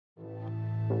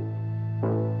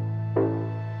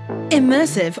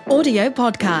Immersive Audio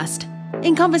Podcast.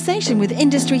 In conversation with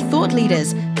industry thought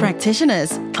leaders,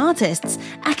 practitioners, artists,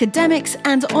 academics,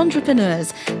 and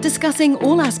entrepreneurs, discussing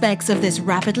all aspects of this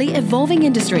rapidly evolving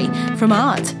industry, from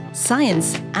art,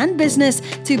 science, and business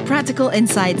to practical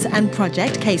insights and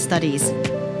project case studies.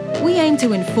 We aim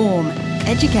to inform,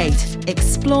 educate,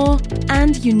 explore,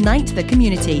 and unite the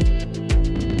community.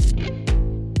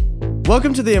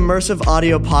 Welcome to the Immersive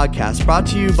Audio Podcast, brought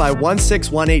to you by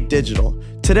 1618 Digital.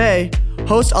 Today,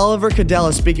 host Oliver Cadell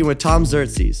is speaking with Tom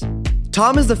Xerxes.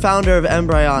 Tom is the founder of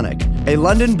Embryonic, a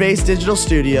London-based digital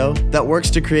studio that works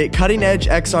to create cutting-edge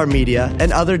XR media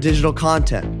and other digital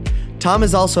content. Tom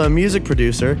is also a music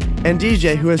producer and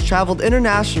DJ who has traveled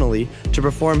internationally to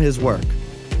perform his work.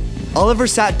 Oliver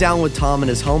sat down with Tom in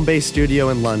his home-based studio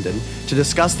in London to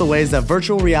discuss the ways that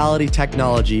virtual reality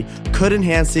technology could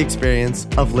enhance the experience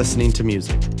of listening to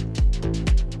music.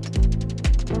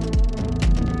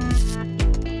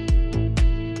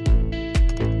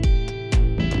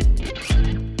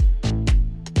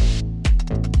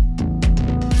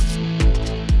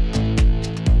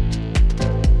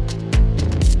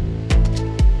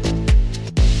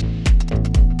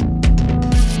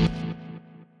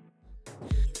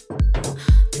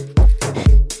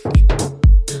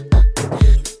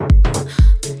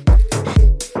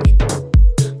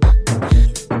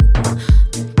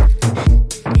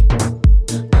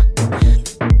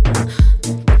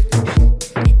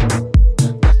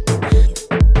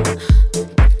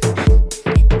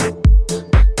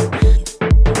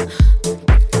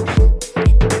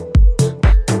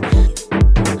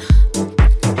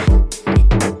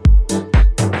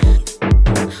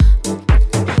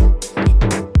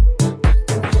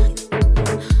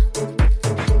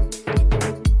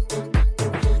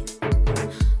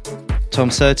 Tom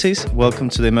Xerxes, welcome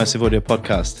to the Immersive Audio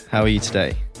Podcast. How are you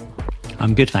today?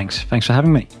 I'm good, thanks. Thanks for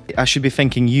having me. I should be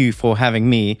thanking you for having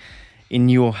me in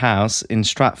your house in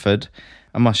Stratford.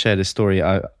 I must share this story.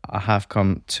 I have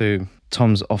come to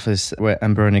Tom's office where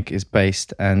Embryonic is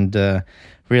based and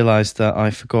realised that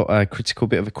I forgot a critical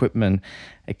bit of equipment,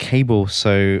 a cable.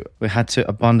 So we had to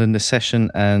abandon the session,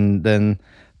 and then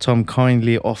Tom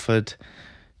kindly offered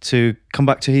to come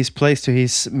back to his place, to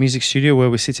his music studio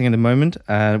where we're sitting at the moment,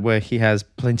 where he has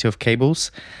plenty of cables,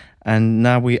 and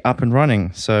now we're up and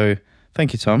running. So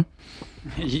thank you, Tom.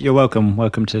 You're welcome.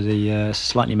 Welcome to the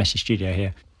slightly messy studio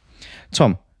here.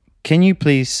 Tom, can you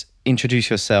please introduce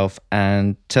yourself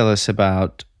and tell us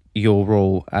about your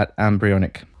role at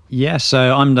Embryonic? Yeah,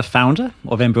 so I'm the founder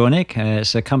of Embryonic.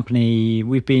 It's a company,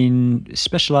 we've been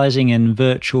specialising in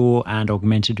virtual and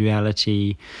augmented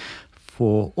reality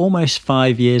for almost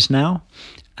 5 years now.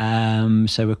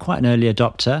 So we're quite an early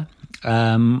adopter.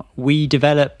 We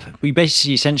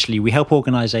help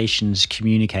organizations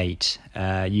communicate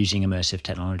using immersive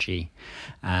technology.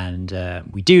 And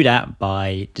we do that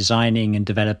by designing and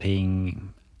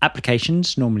developing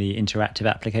applications, normally interactive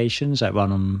applications that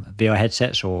run on VR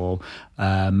headsets or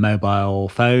mobile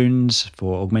phones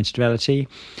for augmented reality.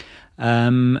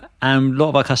 And a lot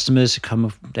of our customers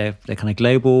they're kind of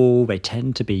global. They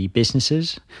tend to be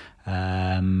businesses,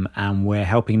 and we're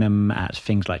helping them at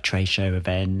things like trade show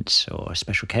events or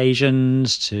special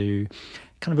occasions to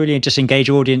kind of really just engage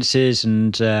audiences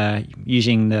and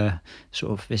using the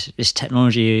sort of this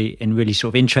technology in really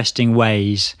sort of interesting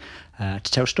ways to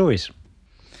tell stories.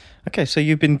 Okay, so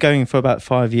you've been going for about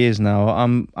 5 years now.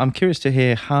 I'm curious to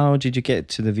hear, how did you get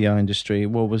to the VR industry?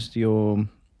 What was your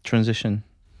transition?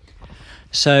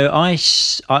 So I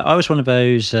was one of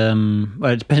those,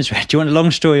 well, it depends, do you want a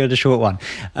long story or the short one?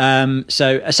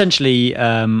 So essentially,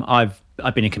 I've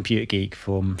been a computer geek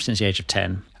since the age of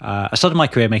 10. I started my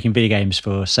career making video games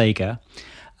for Sega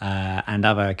and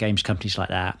other games companies like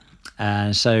that.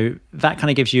 So that kind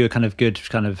of gives you a kind of good,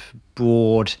 kind of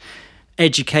broad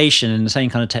education in the same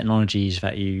kind of technologies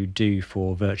that you do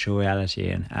for virtual reality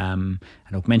and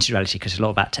augmented reality, because a lot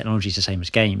of that technology is the same as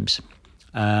games.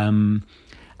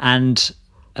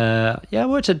 I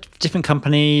worked at different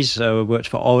companies. So I worked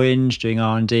for Orange doing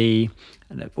R&D,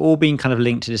 and they've all been kind of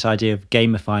linked to this idea of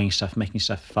gamifying stuff, making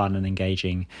stuff fun and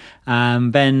engaging.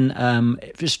 Then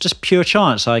it was just pure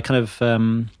chance. I kind of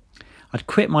I'd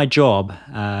quit my job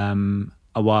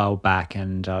a while back,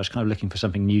 and I was kind of looking for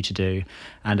something new to do.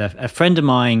 And a friend of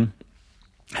mine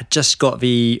had just got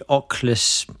the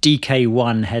Oculus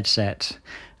DK1 headset.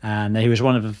 And he was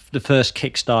one of the first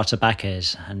Kickstarter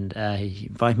backers, and he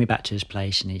invited me back to his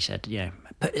place, and he said,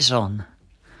 put this on.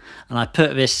 And I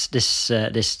put this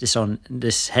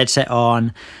headset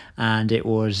on, and it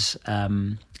was,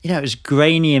 it was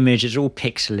grainy image, it's all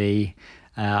pixely,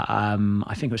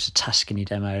 I think it was the Tuscany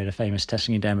demo, the famous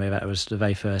Tuscany demo. That was the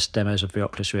very first demos of the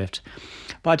Oculus Rift.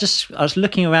 But I was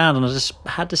looking around and I just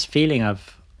had this feeling I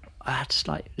had this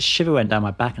like a shiver went down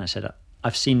my back, and I said,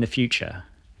 I've seen the future.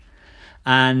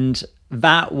 And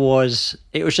it was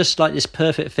just like this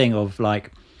perfect thing of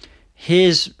like,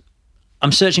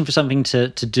 I'm searching for something to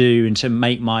do and to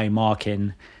make my mark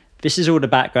in. This is all the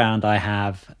background I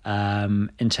have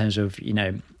in terms of,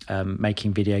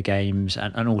 making video games,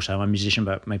 and also I'm a musician,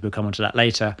 but maybe we'll come on to that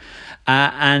later.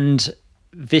 And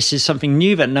this is something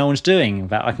new that no one's doing,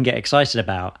 that I can get excited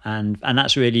about. And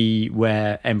that's really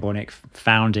where Embryonic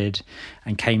founded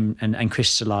and came and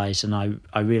crystallized. And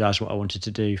I realized what I wanted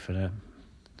to do for the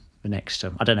next,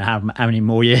 I don't know how many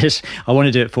more years I want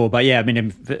to do it for. But yeah, I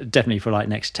mean, definitely for like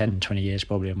next 10, 20 years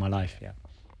probably of my life, yeah.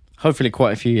 Hopefully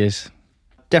quite a few years.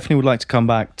 Definitely would like to come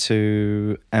back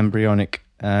to Embryonic.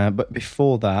 But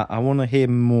before that, I want to hear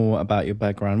more about your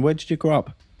background. Where did you grow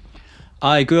up?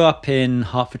 I grew up in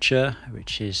Hertfordshire,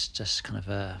 which is just kind of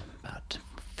about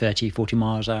 30, 40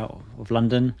 miles out of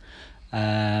London.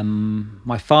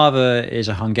 My father is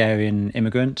a Hungarian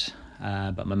immigrant,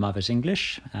 but my mother's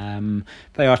English.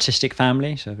 Very artistic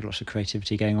family, so lots of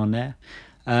creativity going on there.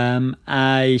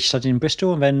 I studied in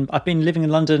Bristol, and then I've been living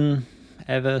in London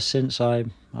ever since I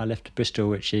left Bristol,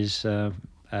 which is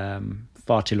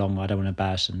far too long. I don't want to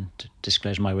embarrass and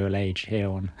disclose my real age here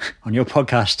on your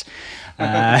podcast.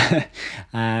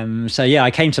 So yeah,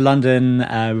 I came to London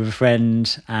with a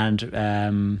friend,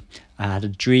 and I had a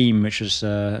dream, which was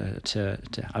I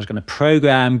was going to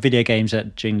program video games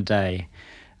during the day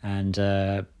and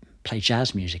play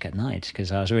jazz music at night,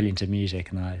 because I was really into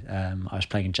music, and I was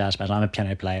playing in jazz bands. I'm a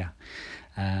piano player.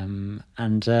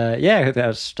 Yeah,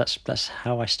 that's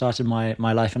how I started my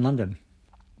life in London.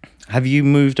 Have you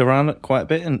moved around quite a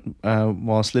bit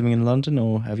whilst living in London,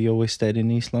 or have you always stayed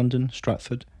in East London,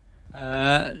 Stratford?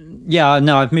 Yeah,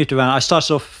 no, I've moved around. I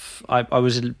started off, I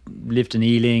lived in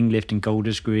Ealing, lived in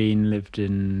Golders Green, lived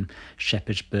in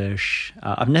Shepherd's Bush.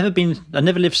 I've never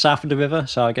lived south of the river,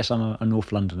 so I guess I'm a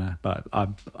North Londoner, but I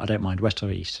don't mind, west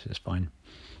or east, it's fine.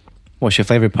 What's your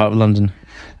favourite part of London?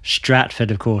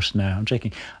 Stratford, of course. No, I'm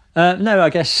joking. No,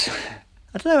 I guess,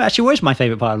 I don't know, actually, where's my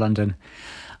favourite part of London?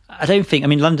 I don't think, I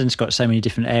mean, London's got so many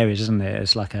different areas, isn't it?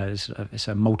 It's like it's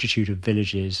a multitude of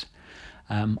villages.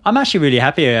 I'm actually really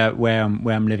happy where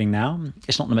I'm living now.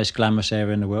 It's not the most glamorous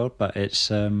area in the world, but it's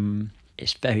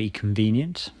very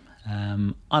convenient.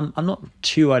 I'm not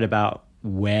too worried about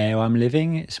where I'm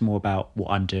living. It's more about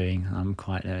what I'm doing. I'm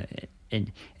quite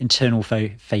an internal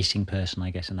facing person, I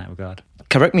guess, in that regard.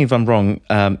 Correct me if I'm wrong.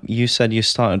 You said you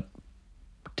started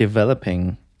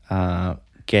developing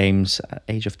games at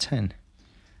age of 10.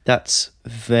 That's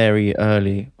very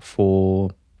early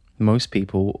for most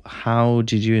people. How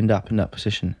did you end up in that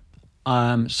position?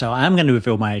 So I am going to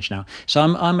reveal my age now. So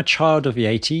I'm a child of the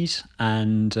 80s,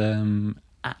 and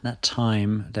at that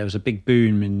time there was a big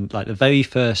boom in like the very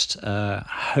first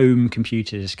home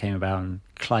computers came about. And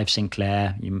Clive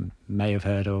Sinclair, you may have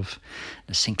heard of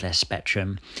the Sinclair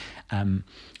Spectrum.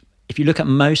 If you look at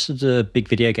most of the big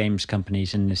video games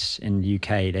companies in the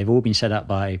UK, they've all been set up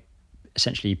by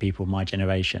essentially people of my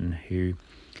generation who,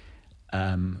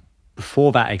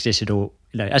 before that existed, or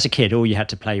as a kid, all you had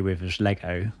to play with was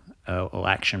Lego or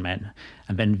Action Men,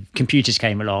 and then computers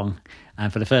came along,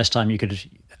 and for the first time you could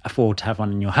afford to have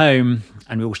one in your home,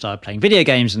 and we all started playing video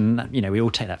games, and we all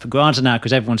take that for granted now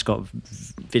because everyone's got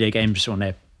video games on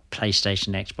their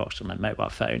PlayStation, Xbox, on their mobile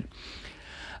phone.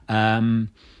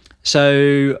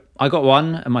 So I got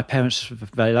one, and my parents were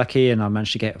very lucky, and I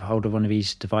managed to get hold of one of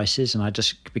these devices, and I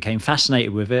just became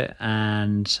fascinated with it,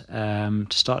 and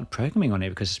started programming on it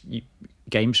because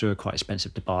games were quite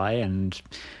expensive to buy, and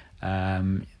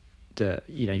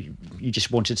you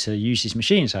just wanted to use these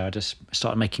machines. So I just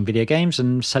started making video games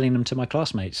and selling them to my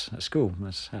classmates at school.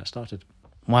 That's how it started.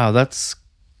 Wow, that's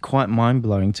quite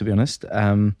mind-blowing, to be honest.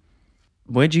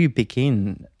 Where do you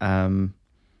begin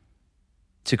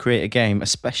to create a game,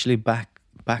 especially back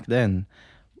then?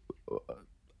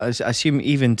 I assume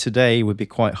even today would be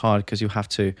quite hard because you have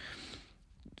to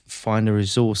find the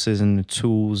resources and the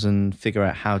tools and figure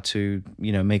out how to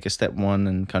make a step one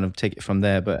and kind of take it from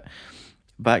there. But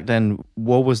back then,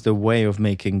 what was the way of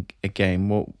making a game?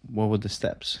 What were the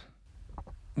steps?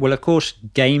 Well, of course,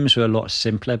 games were a lot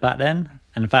simpler back then.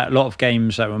 And in fact, a lot of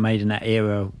games that were made in that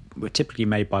era were typically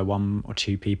made by one or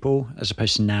two people, as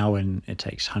opposed to now when it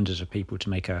takes hundreds of people to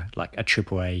make a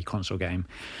AAA console game.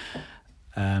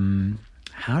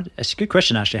 It's a good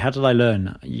question, actually. How did I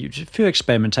learn? Through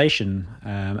experimentation.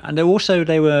 And there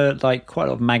were like quite a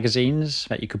lot of magazines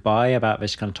that you could buy about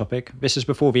this kind of topic. This is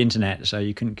before the internet, so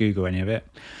you couldn't Google any of it.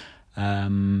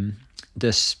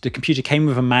 the computer came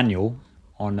with a manual,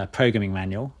 on a programming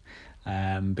manual,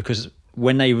 because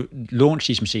when they launched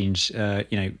these machines,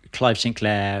 Clive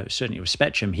Sinclair, certainly with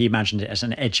Spectrum, he imagined it as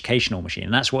an educational machine,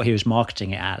 and that's what he was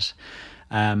marketing it as.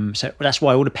 So that's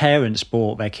why all the parents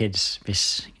bought their kids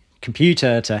this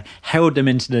computer to herald them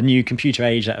into the new computer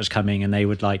age that was coming, and they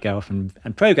would like go off and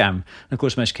program. And of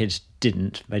course, most kids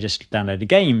didn't. They just downloaded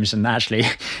games, and actually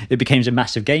it became a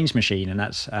massive games machine. And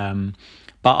that's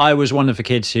but I was one of the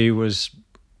kids who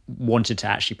wanted to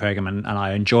actually program, and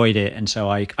I enjoyed it, and so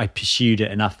I pursued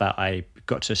it enough that I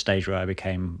got to a stage where I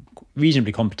became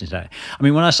reasonably competent at it. I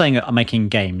mean, when I was saying I'm making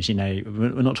games,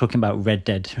 we're not talking about Red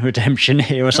Dead Redemption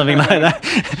here or something like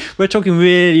that. We're talking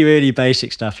really, really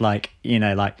basic stuff like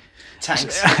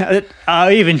Tanks.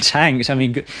 Even tanks. I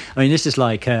mean, this is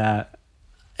like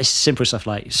it's simple stuff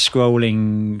like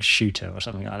scrolling shooter or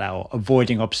something like that, or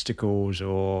avoiding obstacles,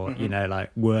 or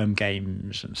like worm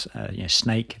games and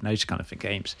snake and those kind of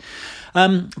games.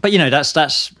 But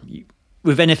that's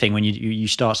with anything, when you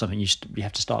start something, you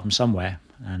have to start from somewhere,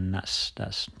 and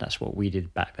that's what we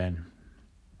did back then.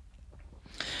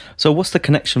 So what's the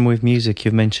connection with music?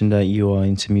 You've mentioned that you are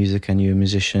into music and you're a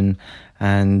musician,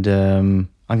 and I'm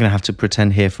going to have to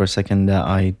pretend here for a second that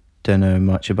I don't know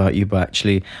much about you, but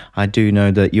actually I do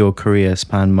know that your career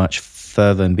spanned much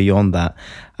further and beyond that.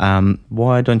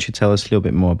 Why don't you tell us a little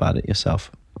bit more about it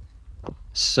yourself?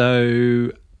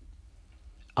 So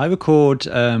I record,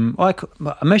 I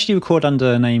mostly record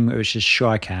under a name which is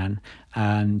Shrykan,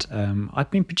 and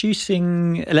I've been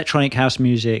producing electronic house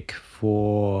music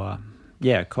for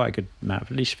quite a good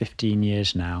amount, at least 15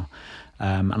 years now.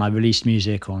 And I released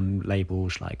music on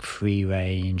labels like Free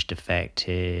Range,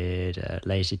 Defected,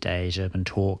 Lazy Days, Urban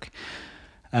Talk.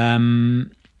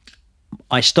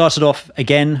 I started off,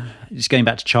 again, just going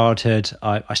back to childhood,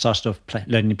 I started off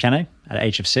learning the piano at the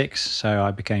age of 6. So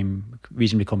I became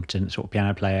reasonably competent sort of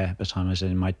piano player by the time I was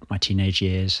in my teenage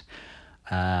years.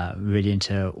 Really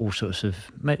into all sorts of,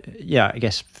 I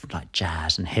guess like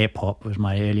jazz and hip hop was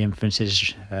my early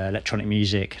influences, electronic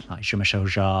music like Jean-Michel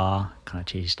Jarre, kind of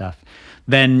cheesy stuff.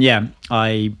 Then, when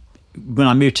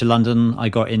I moved to London, I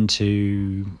got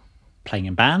into playing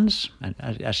in bands, and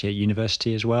actually at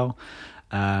university as well.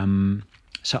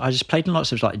 So I just played in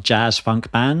lots of like jazz funk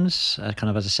bands, kind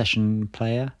of as a session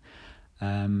player.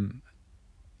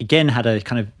 Again, had a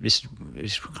kind of it's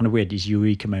kind of weird, these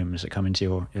eureka moments that come into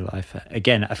your life.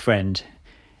 Again, a friend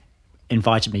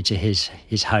invited me to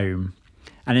his home,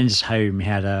 and in his home he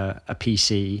had a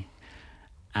PC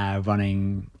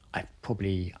running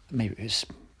maybe it was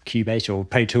Cubase or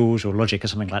Pro Tools or Logic or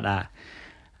something like that,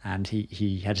 and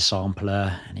he had a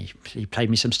sampler, and he played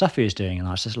me some stuff he was doing, and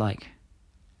I was just like,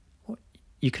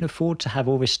 you can afford to have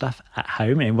all this stuff at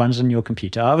home and it runs on your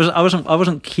computer. I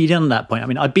wasn't keen on that point. I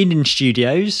mean, I'd been in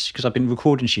studios because I've been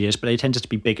recording studios, but they tended to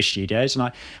be bigger studios, and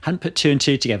I hadn't put two and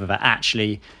two together that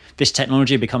actually this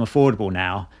technology had become affordable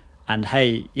now. And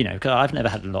hey, because I've never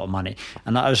had a lot of money,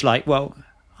 and I was like, well,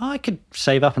 I could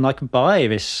save up and I could buy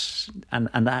this, and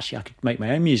actually I could make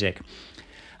my own music.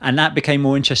 And that became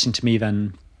more interesting to me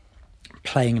than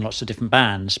playing in lots of different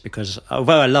bands, because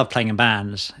although I love playing in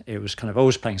bands, it was kind of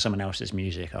always playing someone else's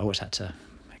music. I always had to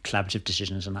make collaborative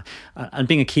decisions, and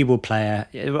being a keyboard player,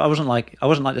 I wasn't like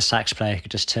the sax player who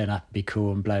could just turn up and be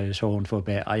cool and blow his horn for a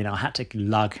bit. I had to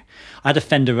lug. I had a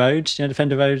Fender Rhodes, the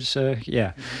Fender Rhodes, So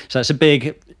it's a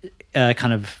big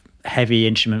kind of heavy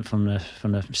instrument from the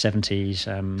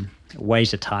 70s.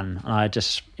 Weighs a ton, and I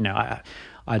just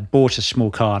I bought a small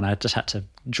car, and I just had to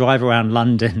drive around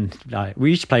London. Like,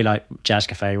 we used to play like Jazz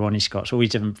Cafe, Ronnie Scott's, all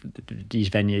these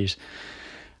venues,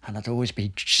 and I'd always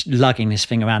be lugging this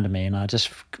thing around with me. And at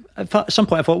some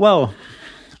point I thought, well,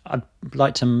 I'd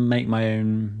like to make my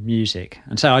own music,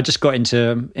 and so I just got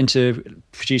into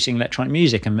producing electronic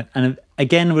music, and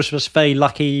again was very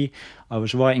lucky. I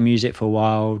was writing music for a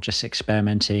while, just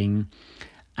experimenting,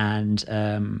 and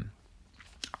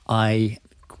I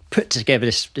put together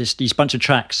these bunch of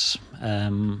tracks,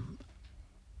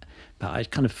 but I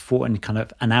kind of thought in kind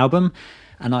of an album,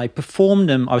 and I performed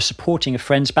them. I was supporting a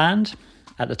friend's band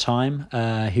at the time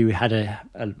who had a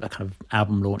kind of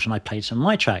album launch, and I played some of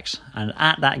my tracks. And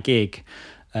at that gig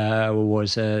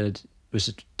was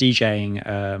DJing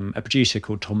a producer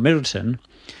called Tom Middleton,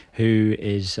 who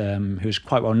was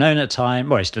quite well known at the time.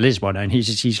 Well, he still is well known.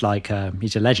 He's like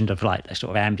he's a legend of like a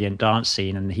sort of ambient dance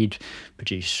scene, and he'd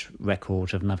produce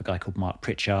records of another guy called Mark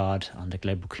Pritchard under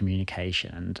Global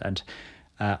Communication, and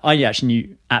I actually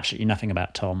knew absolutely nothing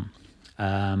about Tom,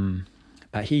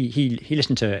 But he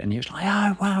listened to it and he was like,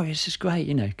 oh wow, this is great,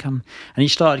 come. And he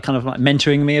started kind of like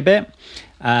mentoring me a bit.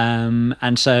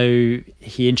 And so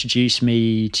he introduced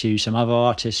me to some other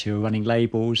artists who were running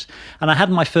labels. And I had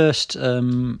my first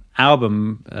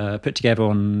album put together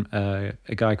on a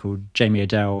guy called Jamie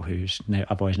Adele, who's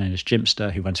otherwise known as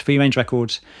Jimpster, who runs Free Range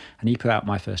Records. And he put out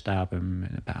my first album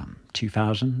in about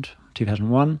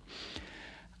 2001.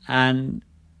 And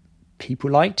people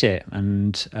liked it.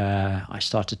 And I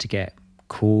started to get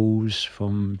calls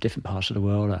from different parts of the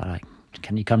world, like,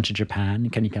 can you come to Japan?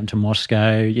 Can you come to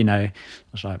Moscow? I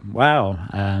was like, wow.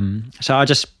 So I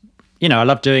just, I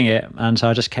love doing it. And so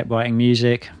I just kept writing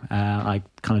music. I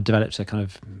kind of developed a kind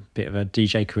of bit of a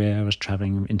DJ career. I was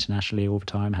traveling internationally all the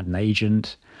time, had an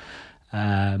agent,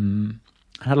 I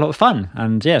had a lot of fun.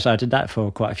 And so I did that for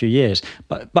quite a few years.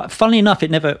 But funnily enough,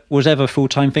 it never was ever a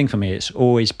full-time thing for me. It's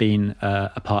always been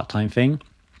a part-time thing.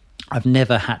 I've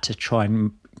never had to try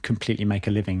and completely make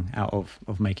a living out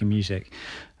of making music,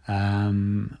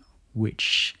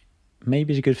 which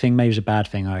maybe is a good thing, maybe is a bad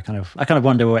thing. I kind of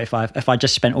wonder if I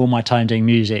just spent all my time doing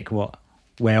music,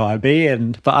 where I'd be.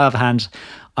 And but on the other hand,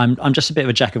 I'm just a bit of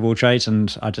a jack of all trades,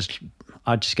 and I just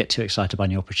get too excited by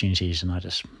new opportunities, and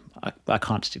I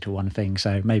can't stick to one thing.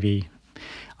 So maybe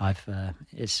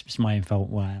it's my own fault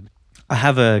where I am. I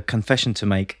have a confession to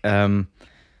make.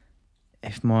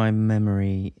 If my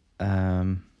memory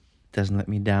doesn't let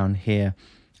me down here,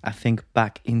 I think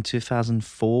back in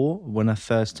 2004 when I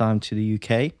first time to the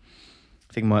UK. I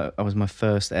think I was my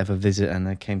first ever visit, and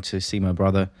I came to see my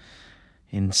brother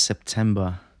in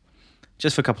September,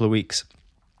 just for a couple of weeks.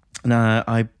 And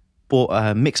I bought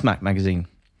a Mixmag magazine,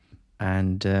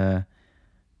 and there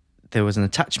was an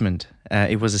attachment.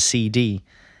 It was a CD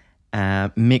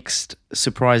mixed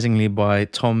surprisingly by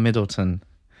Tom Middleton,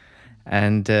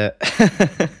 and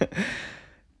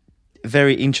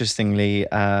very interestingly,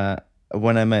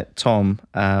 when I met Tom,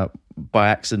 by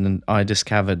accident, I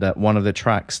discovered that one of the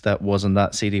tracks that was on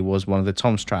that CD was one of the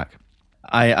Tom's track.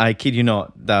 I kid you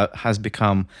not, that has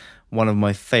become one of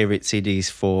my favorite CDs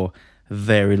for a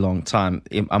very long time.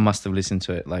 I must have listened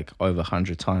to it like over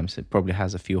 100 times. It probably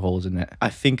has a few holes in it. I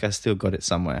think I still got it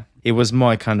somewhere. It was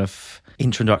my kind of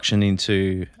introduction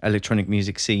into electronic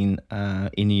music scene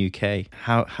in the UK.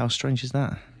 How strange is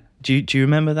that? Do you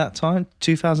remember that time?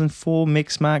 2004,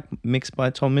 Mixmag, mixed by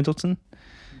Tom Middleton?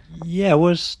 Yeah,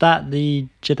 was that the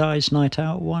Jedi's Night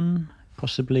Out one?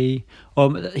 Possibly.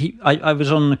 I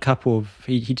was on a couple of...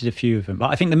 He did a few of them. But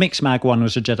I think the Mixmag one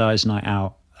was a Jedi's Night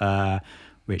Out,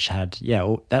 which had...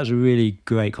 Yeah, that was a really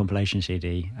great compilation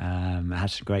CD. It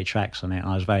had some great tracks on it. And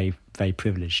I was very, very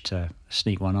privileged to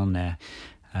sneak one on there.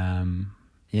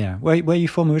 Yeah. Where are you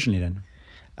from originally then?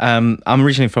 I'm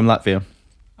originally from Latvia.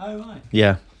 Oh, right.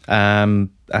 Yeah. And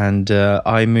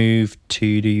I moved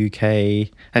to the UK.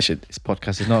 Actually, this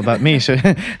podcast is not about me, so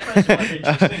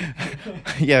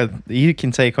yeah, you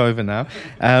can take over now.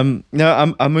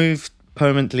 No, I moved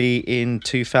permanently in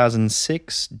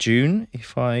 2006 June,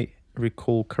 if I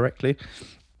recall correctly,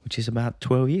 which is about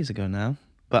 12 years ago now.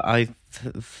 But I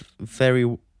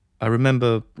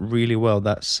remember really well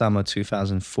that summer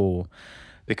 2004,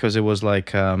 because it was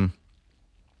like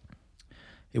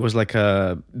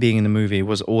being in the movie. It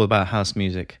was all about house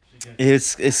music.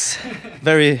 It's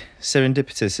very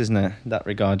serendipitous, isn't it, in that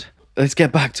regard? Let's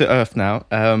get back to Earth now.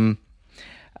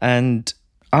 And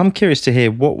I'm curious to hear,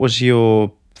 what was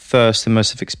your first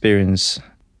immersive experience?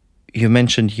 You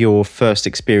mentioned your first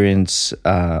experience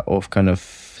of kind of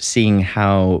seeing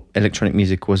how electronic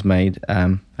music was made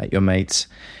at your mates.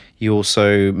 You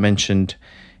also mentioned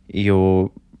your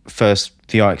first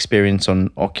VR experience on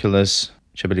Oculus,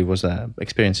 which I believe was an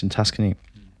experience in Tuscany.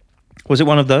 Was it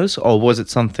one of those, or was it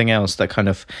something else that kind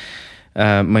of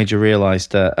made you realize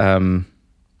that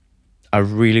I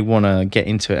really want to get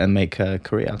into it and make a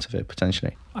career out of it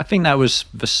potentially? I think that was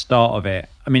the start of it.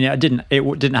 I mean, it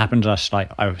didn't happen just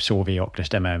like I saw the Oculus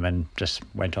demo and then just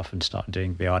went off and started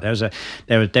doing VR.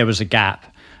 There was a gap.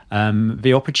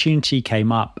 The opportunity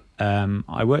came up.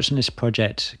 I worked on this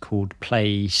project called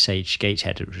Play Sage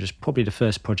Gateshead, which was probably the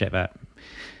first project that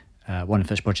one of the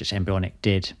first projects Embryonic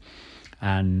did.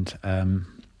 And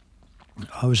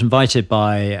I was invited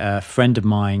by a friend of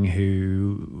mine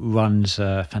who runs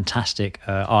a fantastic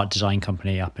art design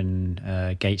company up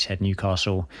in Gateshead,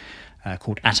 Newcastle,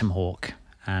 called Atom Hawk.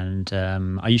 And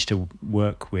I used to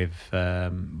work with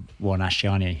Warren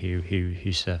Ashtiani,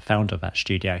 who's the founder of that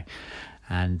studio.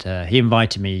 And he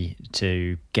invited me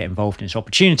to get involved in this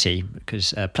opportunity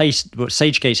because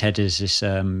Sage Gateshead is this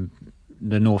the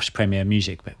North's premier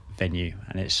music venue,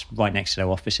 and it's right next to their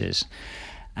offices.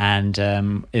 And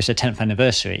it's a 10th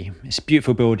anniversary. It's a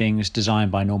beautiful building. It's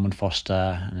designed by Norman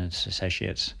Foster and his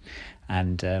associates.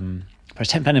 And for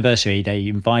its 10th anniversary, they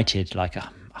invited like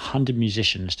 100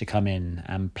 musicians to come in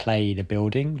and play the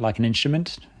building like an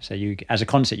instrument. So you, as a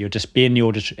concert, you'll just be in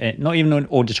the not even an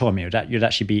auditorium. You'd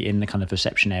actually be in the kind of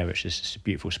reception area, which is just a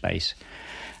beautiful space.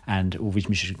 And all these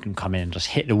musicians can come in and just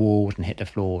hit the walls and hit the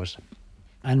floors.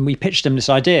 And we pitched them this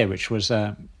idea, which was,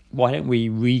 why don't we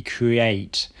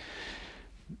recreate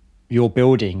your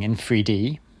building in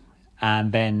 3D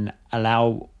and then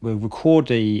we'll record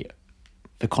the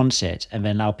concert and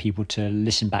then allow people to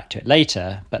listen back to it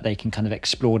later, but they can kind of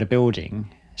explore the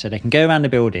building. So they can go around the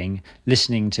building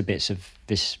listening to bits of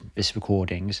this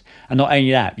recordings. And not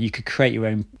only that, you could create your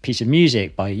own piece of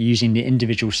music by using the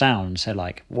individual sounds. So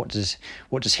like, what does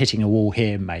hitting a wall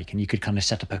here make? And you could kind of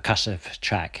set up a percussive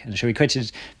track. And so we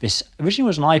created this, originally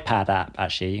was an iPad app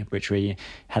actually, which we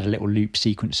had a little loop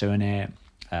sequencer in it,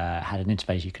 had an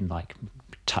interface you can like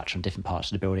touch on different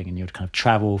parts of the building, and you'd kind of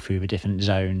travel through the different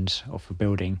zones of the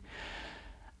building.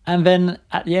 And then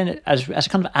at the end, as a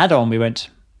kind of add-on, we went,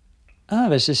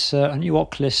 there's this new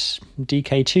Oculus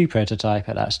DK2 prototype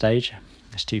at that stage.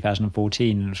 It's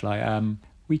 2014, and it was like,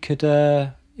 we could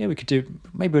do,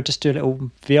 maybe we'll just do a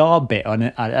little VR bit on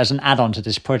it as an add-on to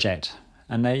this project.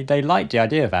 And they liked the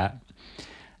idea of that.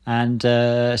 And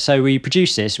so we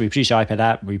produced the iPad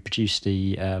app, we produced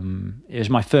it was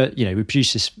my first, we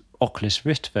produced this Oculus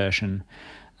Rift version.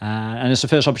 And it's the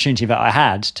first opportunity that I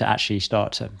had to actually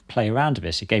start to play around with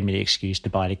this. It gave me the excuse to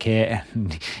buy the kit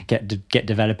and get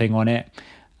developing on it.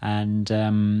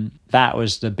 And that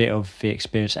was the bit of the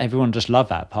experience. Everyone just loved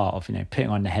that part of, putting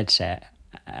on the headset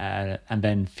and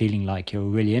then feeling like you're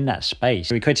really in that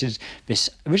space. We created this,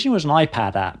 originally was an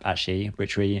iPad app actually,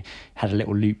 which we had a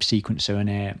little loop sequencer in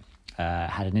it,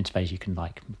 had an interface you can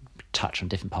like touch on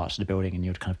different parts of the building, and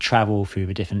you'd kind of travel through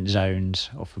the different zones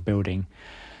of the building.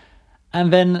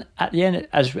 And then at the end,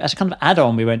 as a kind of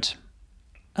add-on, we went,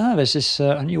 there's this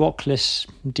new Oculus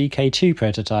DK2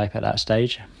 prototype at that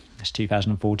stage. It's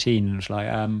 2014, and it was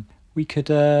like, we could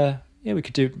do,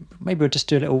 maybe we'll just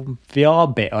do a little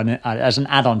VR bit on it as an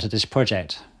add-on to this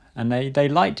project. And they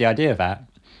liked the idea of that.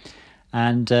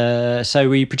 And so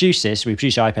we produced the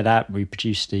iPad app, we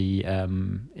produced it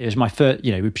was my first,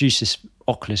 we produced this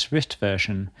Oculus Rift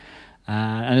version.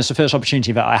 And it's the first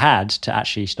opportunity that I had to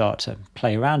actually start to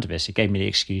play around with this. It gave me the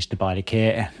excuse to buy the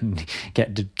kit and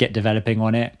get developing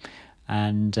on it.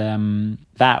 And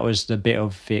that was the bit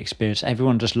of the experience.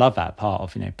 Everyone just loved that part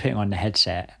of, putting on the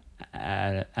headset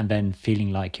and then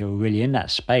feeling like you're really in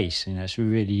that space. It's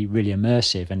really, really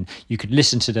immersive. And you could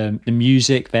listen to the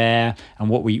music there. And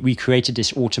what we created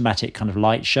this automatic kind of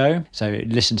light show. So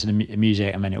listen to the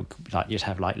music, and then it like you'd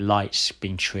have like lights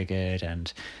being triggered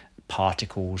and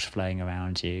particles flowing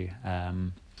around you.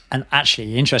 And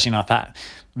actually, interesting enough,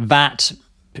 that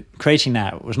creating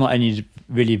that was not only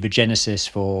really the genesis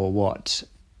for what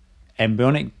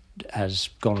Embryonic has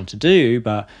gone on to do,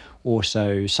 but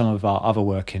also some of our other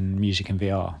work in music and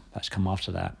VR that's come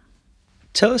after that.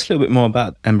 Tell us a little bit more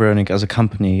about Embryonic as a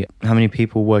company. How many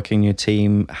people work in your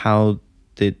team? How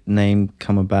did name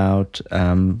come about?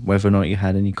 Whether or not you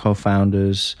had any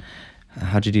co-founders?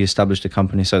 How did you establish the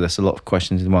company? So there's a lot of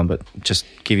questions in one, but just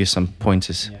give you some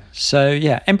pointers. Yeah. So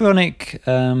Embryonic,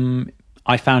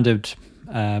 I founded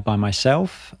by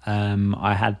myself.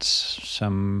 I had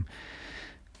some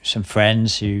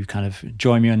friends who kind of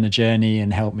joined me on the journey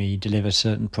and helped me deliver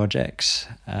certain projects.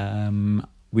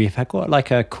 We've got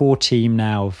like a core team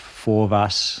now of 4 of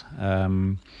us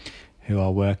who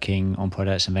are working on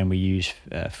products, and then we use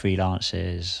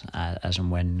freelancers as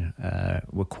and when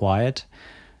required.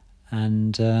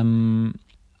 And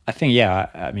I think,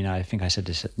 I think I said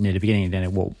this near the beginning.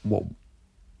 Then what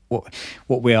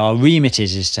our remit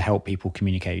is to help people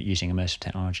communicate using immersive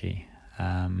technology.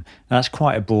 And that's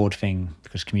quite a broad thing,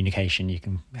 because communication, you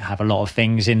can have a lot of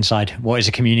things inside what is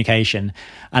a communication.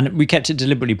 And we kept it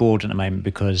deliberately broad at the moment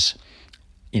because,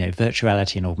 virtual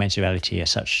reality and augmented reality are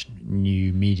such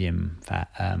new medium that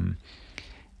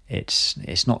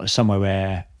it's not somewhere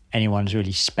where anyone's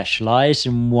really specialized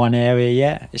in one area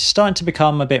yet. It's starting to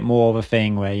become a bit more of a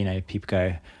thing where, people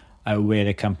go, oh, we're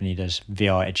the company that does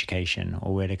VR education,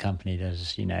 or we're the company that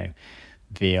does,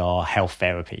 VR health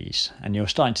therapies. And you're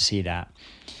starting to see that.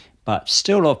 But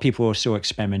still a lot of people are still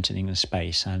experimenting in the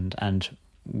space, and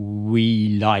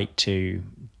we like to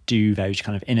do those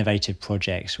kind of innovative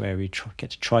projects where we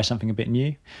get to try something a bit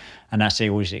new. And that's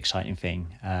always the exciting thing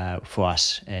for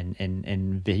us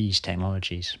in these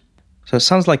technologies. So it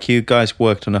sounds like you guys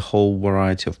worked on a whole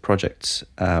variety of projects.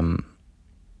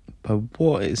 But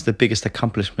what is the biggest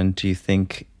accomplishment, do you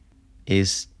think,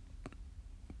 is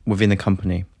within the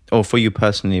company, or for you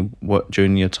personally, what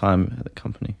during your time at the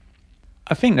company?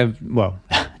 I think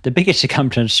the biggest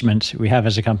accomplishment we have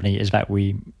as a company is that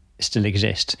we still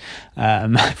exist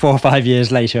 4 or 5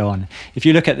 years later on. If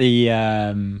you look at the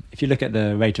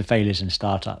rate of failures in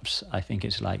startups, I think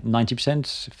it's like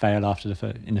 90% fail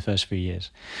in the first 3 years.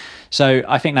 So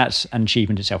I think that's an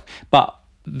achievement itself. But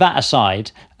that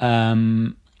aside,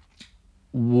 I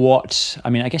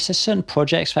guess there's certain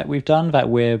projects that we've done that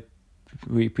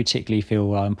we particularly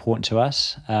feel are important to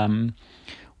us.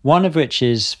 One of which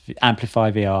is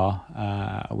Amplify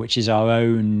VR, which is our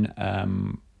own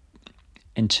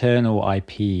internal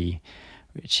IP,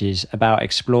 which is about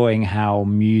exploring how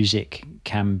music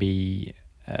can be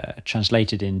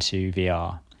translated into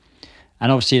VR.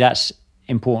 And obviously that's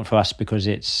important for us because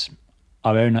it's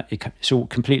our own, it's all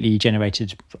completely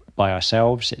generated by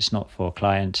ourselves. It's not for a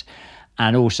client.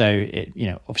 And also it,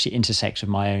 obviously intersects with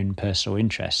my own personal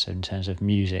interests in terms of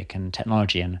music and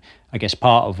technology. And I guess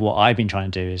part of what I've been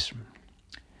trying to do is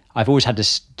I've always had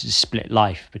this split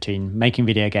life between making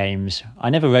video games. I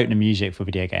never wrote the music for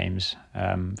video games,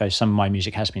 though some of my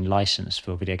music has been licensed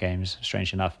for video games,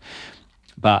 strange enough.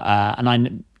 But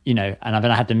and I've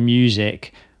had the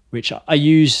music, which I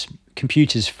use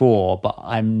computers for, but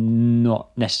I'm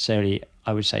not necessarily,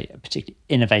 I would say, a particularly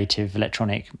innovative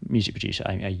electronic music producer.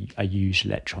 I use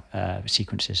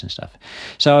sequences and stuff.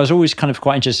 So I was always kind of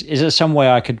quite interested, is there some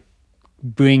way I could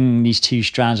bring these two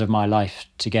strands of my life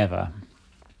together?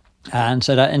 And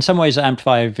so that in some ways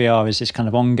Amplify VR is this kind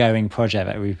of ongoing project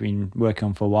that we've been working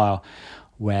on for a while,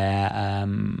 where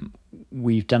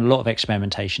we've done a lot of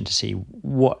experimentation to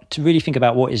really think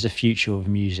about what is the future of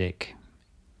music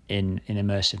in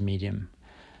immersive medium.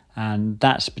 And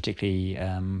that's particularly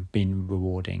been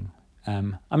rewarding.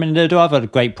 There are other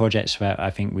great projects that I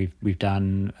think we've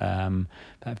done that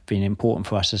have been important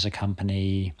for us as a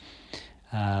company.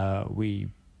 For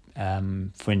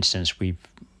instance,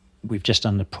 we've just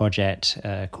done the project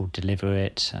called Deliver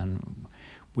It, and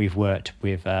we've worked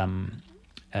with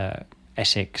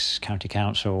Essex County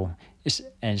Council.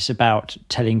 It's about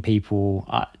telling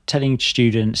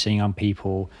students and young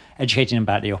people, educating them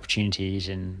about the opportunities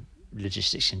in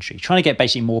logistics industry, trying to get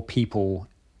basically more people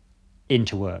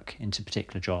into work, into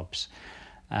particular jobs.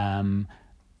 And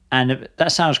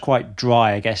that sounds quite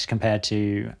dry, I guess, compared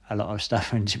to a lot of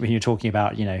stuff when you're talking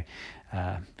about,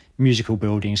 musical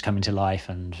buildings coming to life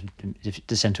and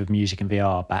the centre of music and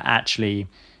VR. But actually,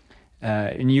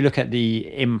 when you look at the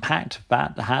impact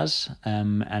that has,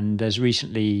 and there's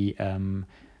recently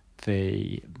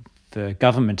the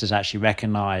government has actually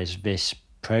recognised this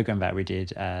programme that we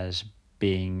did as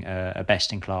being a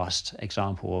best-in-class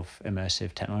example of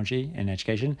immersive technology in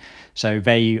education. So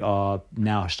they are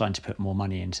now starting to put more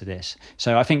money into this.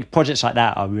 So I think projects like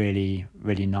that are really,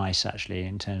 really nice, actually,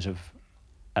 in terms of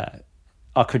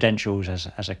our credentials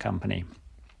as a company,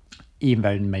 even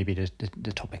though maybe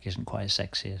the topic isn't quite as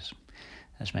sexy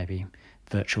as maybe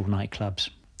virtual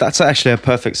nightclubs. That's actually a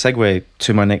perfect segue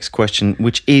to my next question,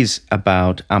 which is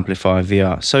about Amplify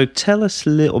VR. So tell us a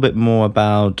little bit more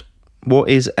about what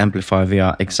is Amplify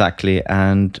VR exactly,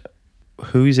 and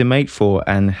who is it made for,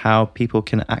 and how people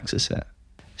can access it?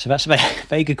 So that's a very,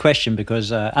 very good question,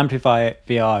 because Amplify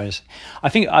VR is, I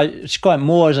think it's quite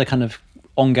more as a kind of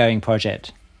ongoing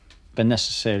project than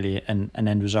necessarily an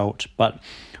end result, but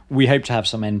we hope to have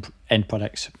some end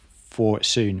products for it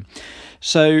soon.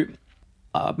 So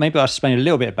maybe I'll explain a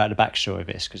little bit about the backstory of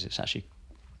this, because it's actually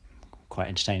quite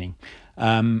entertaining.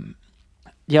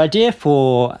 The idea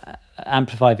for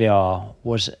Amplify VR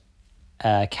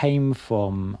came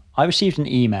from, I received an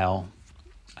email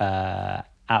out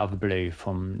of the blue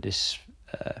from this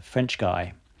French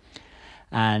guy,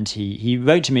 and he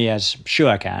wrote to me as Sure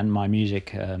I Can, my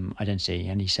music identity,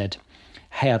 and he said,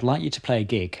 "Hey, I'd like you to play a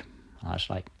gig." I was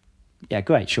like, "Yeah,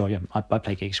 great, sure, yeah, I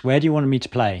play gigs. Where do you want me to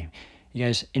play?" He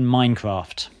goes, "In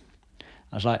Minecraft."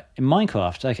 I was like, "In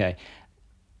Minecraft? Okay."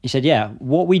 He said, "Yeah,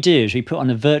 what we do is we put on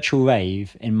a virtual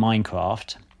rave in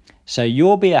Minecraft. So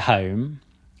you'll be at home,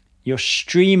 you're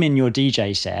streaming your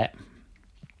DJ set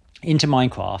into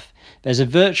Minecraft. There's a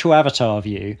virtual avatar of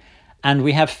you, and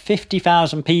we have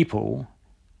 50,000 people,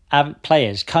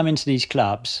 players, come into these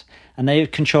clubs, and they're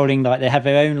controlling, like, they have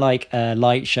their own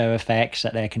light show effects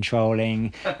that they're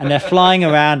controlling, and they're flying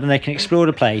around and they can explore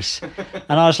the place."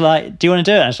 And I was like, "Do you want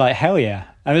to do it?" And I was like, "Hell yeah."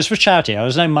 And it was for charity. There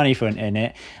was no money in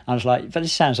it. I was like, "But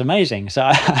this sounds amazing." So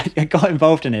I got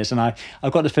involved in this, and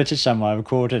I've got the footage somewhere. I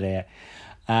recorded it.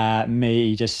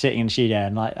 Me just sitting in the studio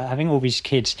and like having all these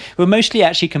kids who were mostly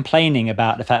actually complaining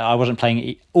about the fact that I wasn't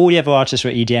playing. All the other artists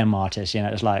were EDM artists.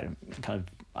 It was like kind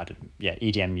of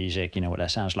EDM music. You know what that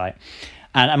sounds like.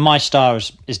 And my style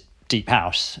is deep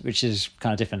house, which is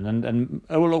kind of different. And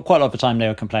quite a lot of the time they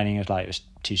were complaining it was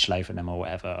too slow for them or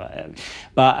whatever.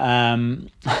 But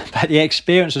the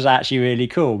experience was actually really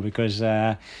cool because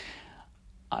I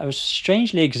was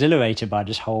strangely exhilarated by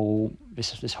this whole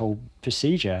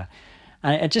procedure,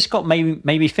 and it just made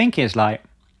me thinking, it's like,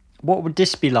 what would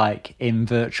this be like in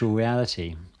virtual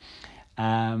reality?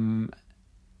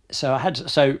 So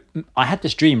I had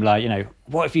this dream, like,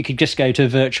 what if you could just go to a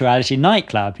virtual reality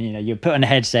nightclub? You put on a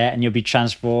headset and you'll be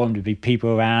transformed. There'd be people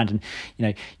around,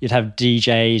 and you'd have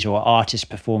DJs or artists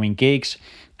performing gigs,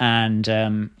 and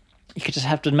you could just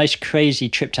have the most crazy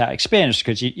tripped out experience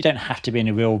because you don't have to be in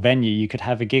a real venue. You could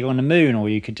have a gig on the moon, or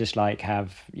you could just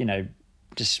have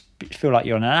just feel like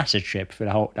you're on an acid trip for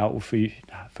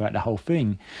throughout the whole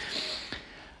thing.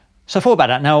 So I thought about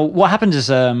that. Now, what happened is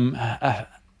a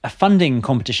funding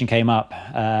competition came up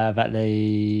that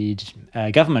the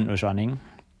government was running,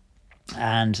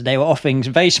 and they were offering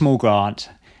a very small grant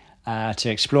to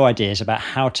explore ideas about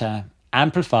how to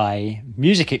amplify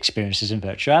music experiences in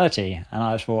virtuality. And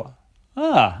I thought,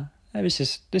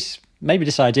 maybe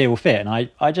this idea will fit. And I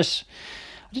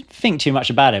didn't think too much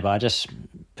about it, but I just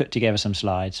put together some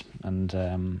slides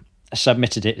and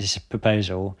submitted this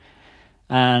proposal.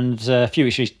 And a few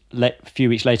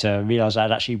weeks later, I realised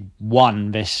I'd actually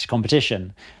won this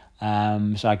competition.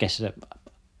 So I guess that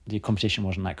the competition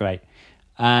wasn't that great.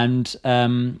 And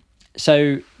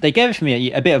so they gave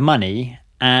me a bit of money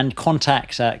and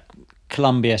contacts at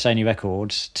Columbia Sony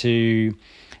Records to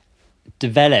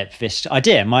develop this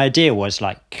idea. My idea was,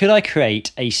 could I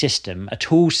create a system, a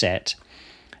tool set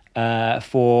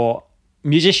for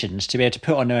musicians to be able to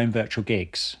put on their own virtual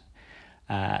gigs?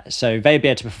 So they'd be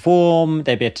able to perform,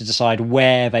 they'd be able to decide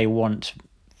where they want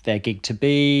their gig to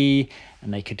be,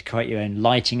 and they could create your own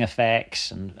lighting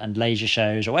effects and laser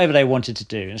shows or whatever they wanted to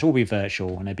do. And it's all be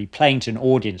virtual, and they'd be playing to an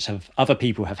audience of other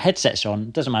people who have headsets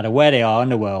on, doesn't matter where they are in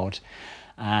the world.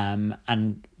 And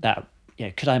that,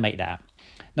 could I make that?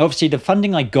 Now, obviously, the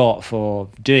funding I got for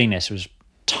doing this was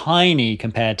tiny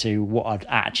compared to what I'd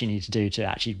actually need to do to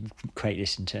actually create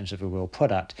this in terms of a real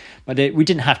product. But we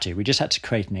didn't have to. We just had to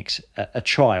create a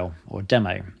trial or a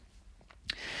demo.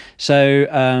 So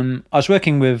I was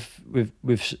working with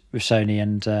Sony,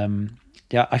 and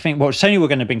I think what Sony were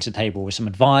going to bring to the table was some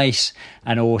advice,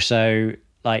 and also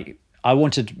I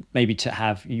wanted maybe to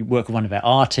have you work with one of their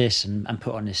artists and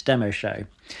put on this demo show.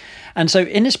 And so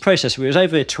in this process, it was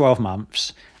over 12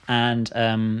 months,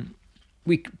 and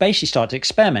we basically started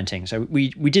experimenting. So we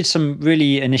did some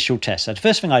really initial tests. So the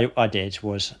first thing I did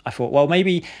was I thought, well,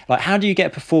 maybe how do you get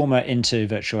a performer into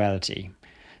virtual reality?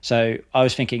 So I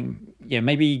was thinking,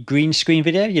 maybe green screen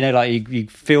video, you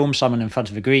film someone in front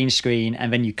of a green screen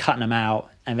and then you cut them out,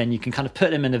 and then you can kind of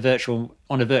put them on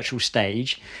a virtual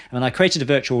stage. And then I created a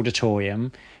virtual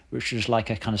auditorium, which was like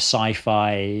a kind of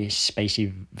sci-fi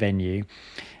spacey venue.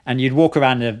 And you'd walk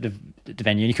around the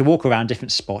venue, and you could walk around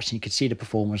different spots, and you could see the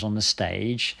performers on the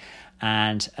stage.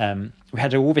 And we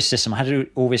had all this system. I had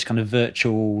all this kind of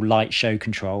virtual light show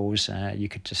controls. You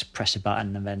could just press a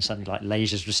button, and then suddenly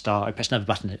lasers would start. I press another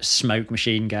button, a smoke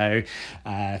machine go.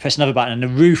 Press another button, and the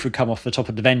roof would come off the top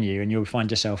of the venue, and you'll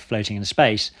find yourself floating in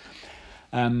space.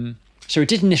 So we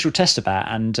did initial test of that,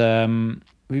 and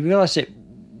we realised it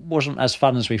wasn't as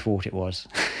fun as we thought it was.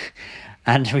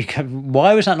 And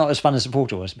why was that not as fun as we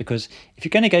thought it was? Because if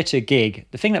you're going to go to a gig,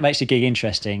 the thing that makes a gig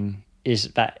interesting is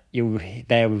that you're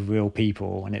there with real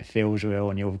people, and it feels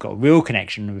real, and you've got a real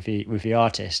connection with the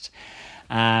artist.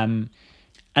 And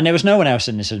there was no one else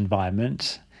in this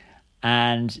environment,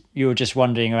 and you were just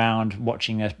wandering around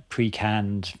watching a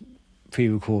pre-canned,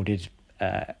 pre-recorded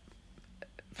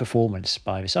performance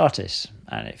by this artist,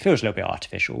 and it feels a little bit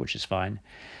artificial, which is fine.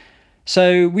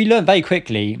 So we learned very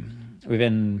quickly,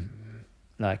 within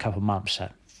a couple of months,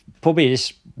 that probably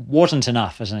this wasn't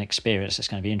enough as an experience that's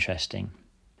going to be interesting.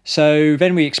 So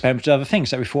then we experimented with other things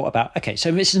that we thought about. Okay,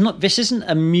 so this isn't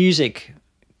a music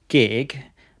gig.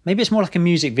 Maybe it's more like a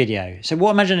music video. So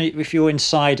imagine if you're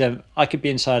I could be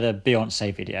inside a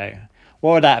Beyonce video.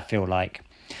 What would that feel like?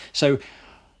 So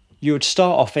you would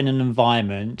start off in an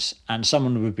environment, and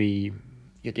someone would be,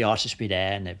 the artist would be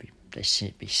there, and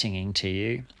they'd be singing to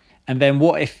you. And then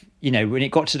what if, when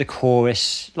it got to the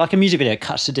chorus, like a music video, it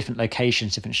cuts to different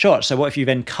locations, different shots. So what if you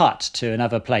then cut to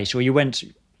another place, or you went,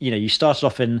 you started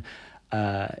off in,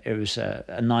 it was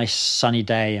a nice sunny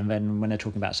day, and then when they're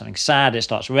talking about something sad, it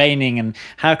starts raining. And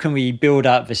how can we build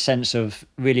up the sense of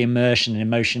really immersion and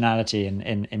emotionality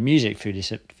in music through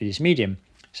this medium?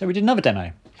 So we did another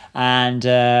demo,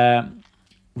 and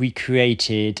we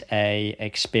created a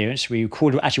experience. We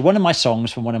recorded actually one of my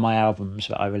songs from one of my albums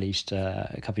that I released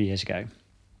a couple of years ago,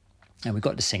 and we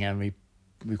got the singer, and we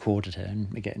recorded her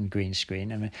and we get in green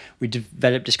screen, and we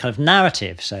developed this kind of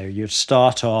narrative. So you'd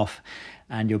start off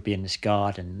and you'll be in this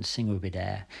garden, the singer will be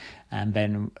there, and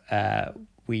then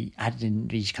we added in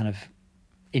these kind of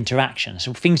interactions,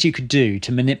 so things you could do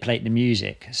to manipulate the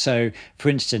music. So for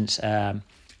instance,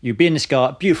 you'd be in this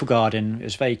beautiful garden. It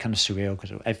was very kind of surreal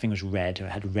because everything was red, or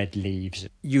it had red leaves.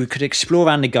 You could explore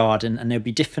around the garden and there'd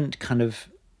be different kind of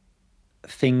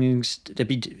things, there'd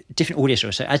be different audio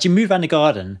sources. So as you move around the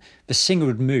garden, the singer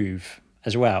would move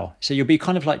as well. So you'll be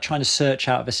kind of like trying to search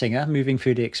out the singer, moving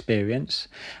through the experience.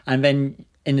 And then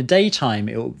in the daytime,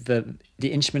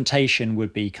 the instrumentation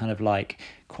would be kind of like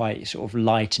quite sort of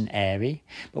light and airy.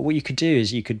 But what you could do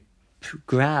is you could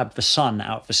grab the sun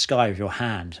out of the sky with your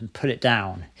hand and put it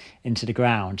down into the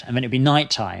ground, and then it'd be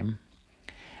nighttime,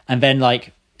 and then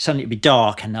like suddenly it'd be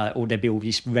dark, and or there'd be all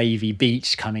these ravey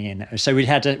beats coming in. So we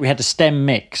had a stem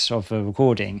mix of the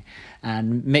recording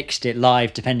and mixed it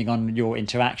live depending on your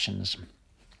interactions.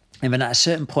 And then at a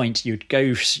certain point, you'd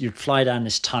fly down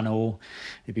this tunnel,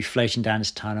 you'd be floating down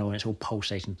this tunnel, and it's all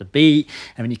pulsating to the beat.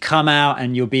 And then you come out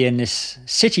and you'll be in this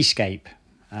cityscape.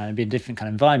 It'd be a different kind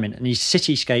of environment. And these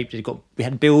cityscapes, we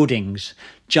had buildings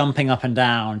jumping up and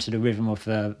down to the rhythm of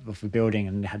the building,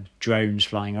 and they had drones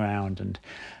flying around,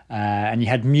 and you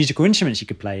had musical instruments you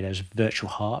could play. There was virtual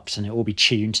harps, and it all be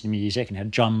tuned to the music, and you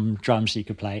had drums that you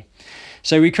could play.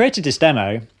 So we created this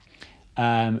demo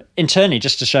internally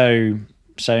just to show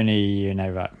Sony,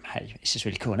 right, hey, this is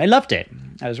really cool, and they loved it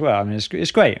as well. I mean,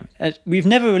 it's great. We've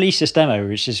never released this demo,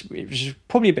 which is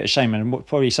probably a bit of a shame, and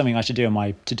probably something I should do on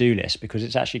my to-do list, because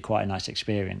it's actually quite a nice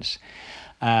experience.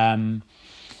 But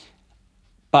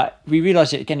we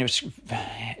realised that, again,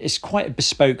 it's quite a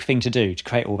bespoke thing to do, to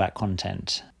create all that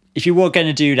content. If you were going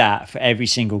to do that for every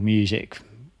single music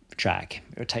track,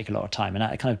 it would take a lot of time, and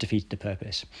that kind of defeated the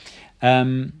purpose.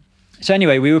 So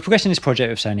anyway, we were progressing this project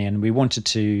with Sony, and we wanted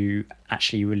to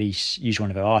actually use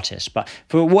one of their artists. But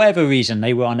for whatever reason,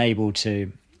 they were unable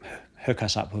to hook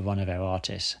us up with one of their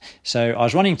artists. So I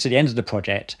was running to the end of the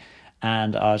project,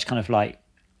 and I was kind of like,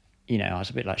 I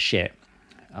was a bit like, shit,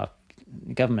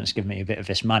 the government's given me a bit of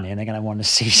this money, and they're going to want to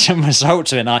see some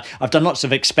results of it. And I've done lots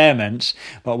of experiments,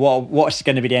 but what's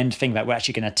going to be the end thing that we're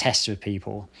actually going to test with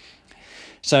people?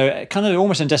 So kind of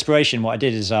almost in desperation, what I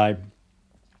did is I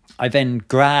then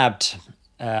grabbed.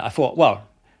 I thought, well,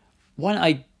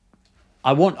 why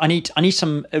don't I need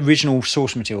some original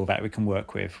source material that we can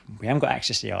work with. We haven't got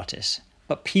access to the artists,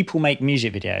 but people make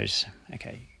music videos.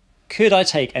 Okay, could I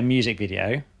take a music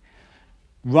video,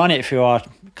 run it through our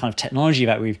kind of technology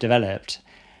that we've developed,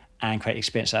 and create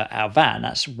experience out of that? And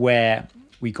that's where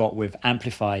we got with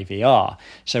Amplify VR.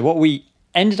 So what we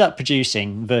ended up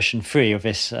producing, version 3 of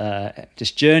this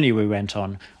journey we went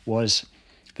on, was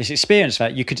this experience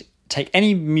that you could take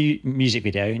any music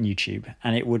video in YouTube,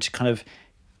 and it would kind of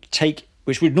take,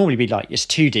 which would normally be like, it's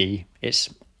 2D,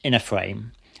 it's in a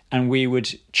frame, and we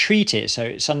would treat it so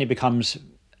it suddenly becomes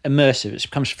immersive, it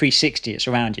becomes 360, it's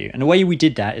around you. And the way we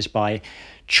did that is by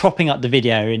chopping up the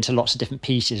video into lots of different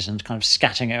pieces and kind of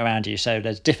scattering it around you. So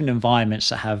there's different environments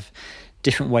that have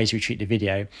different ways we treat the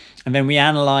video. And then we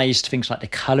analysed things like the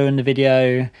colour in the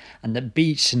video and the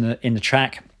beats in the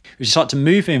track. We start to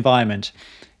move the environment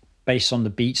based on the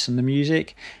beats and the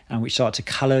music, and we start to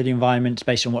colour the environment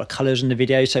based on what colours in the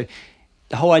video. So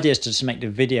the whole idea is to just make the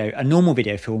video, a normal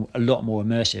video, feel a lot more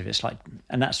immersive. It's like,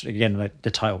 and that's again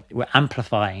the title. We're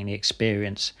amplifying the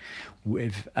experience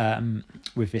with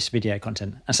this video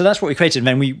content, and so that's what we created. And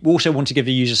then we also want to give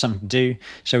the user something to do,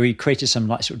 so we created some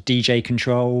like sort of DJ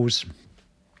controls,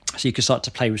 so you could start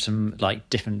to play with some like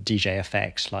different DJ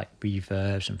effects, like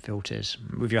reverbs and filters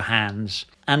with your hands,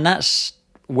 and that's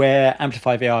where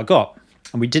Amplify VR got.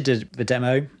 And we did the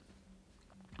demo,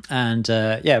 and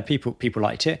people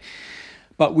liked it.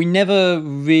 But we never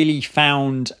really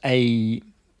found a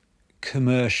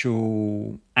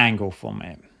commercial angle from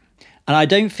it. And I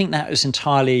don't think that was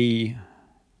entirely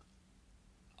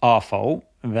our fault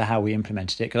of how we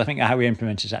implemented it, because I think how we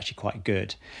implemented it is actually quite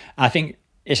good. I think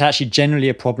it's actually generally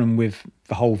a problem with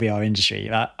the whole VR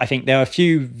industry. I think there are a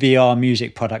few VR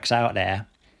music products out there.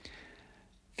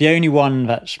 The only one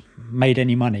that's made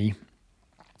any money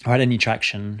or had any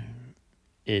traction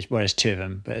is, well, there's 2 of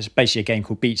them, but it's basically a game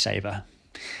called Beat Saber.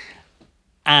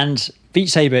 And Beat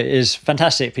Saber is a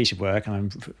fantastic piece of work, and I'm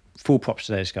full props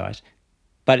to those guys.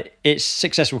 But it's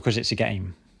successful because it's a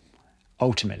game,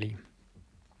 ultimately.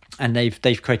 And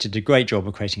they've created a great job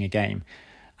of creating a game.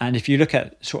 And if you look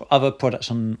at sort of other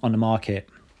products on the market,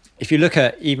 if you look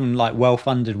at even like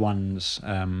well-funded ones,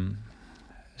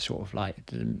 sort of like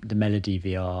the Melody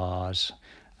VRs,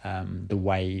 the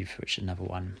Wave, which is another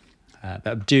one,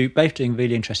 that both doing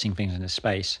really interesting things in this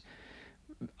space.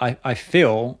 I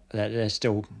feel that they're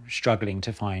still struggling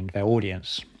to find their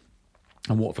audience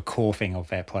and what the core thing of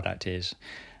their product is.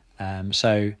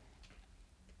 So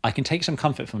I can take some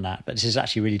comfort from that, but this is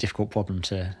actually a really difficult problem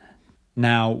to.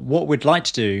 Now, what we'd like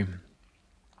to do,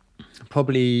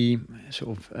 probably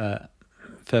sort of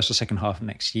first or second half of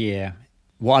next year,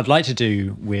 what I'd like to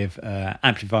do with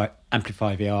Amplify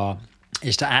VR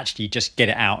is to actually just get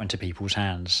it out into people's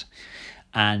hands.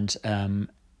 And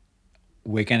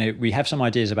we have some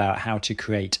ideas about how to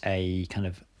create a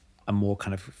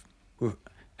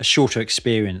shorter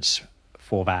experience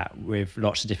for that with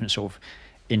lots of different sort of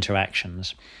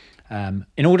interactions.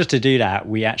 In order to do that,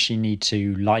 we actually need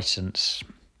to license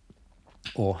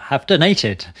or have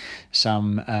donated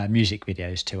some music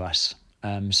videos to us.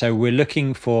 So we're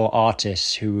looking for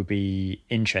artists who would be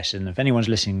interested. And if anyone's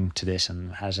listening to this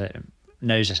and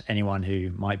knows anyone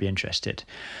who might be interested,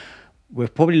 we're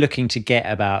probably looking to get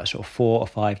about sort of 4 or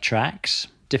 5 tracks,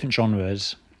 different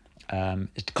genres.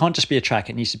 It can't just be a track.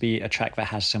 It needs to be a track that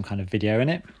has some kind of video in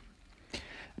it.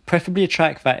 Preferably a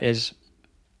track that is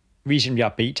reasonably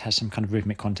upbeat, has some kind of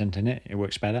rhythmic content in it. It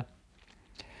works better.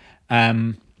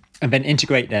 And then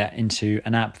integrate that into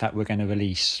an app that we're going to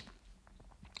release.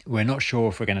 We're not sure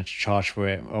if we're going to charge for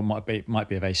it, or might be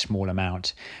a very small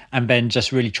amount. And then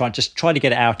just really try to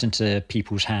get it out into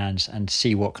people's hands and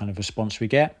see what kind of response we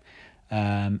get.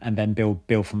 And then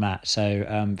build from that. So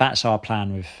that's our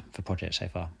plan with the project so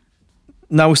far.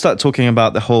 Now we start talking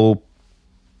about the whole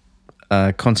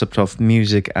concept of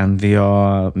music and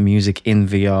VR, music in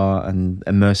VR and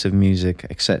immersive music,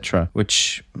 etc.,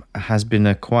 which has been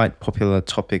a quite popular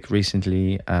topic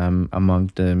recently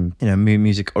among the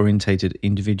music-orientated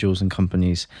individuals and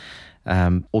companies.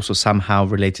 Also somehow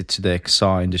related to the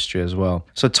XR industry as well.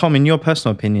 So Tom, in your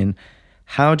personal opinion,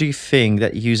 how do you think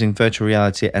that using virtual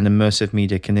reality and immersive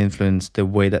media can influence the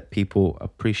way that people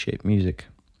appreciate music?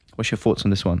 What's your thoughts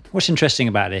on this one? What's interesting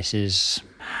about this is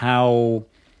how,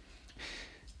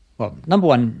 well, number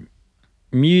one,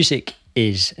 music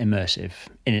is immersive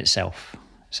in itself.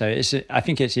 So I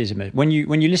think it is immersive. When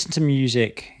you listen to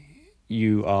music,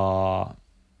 it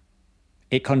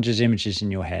conjures images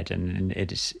in your head, and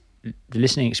it is, the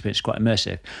listening experience is quite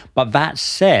immersive. But that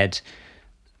said,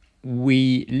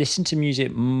 we listen to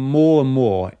music more and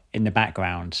more in the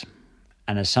background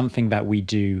and as something that we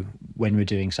do when we're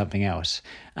doing something else.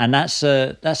 And that's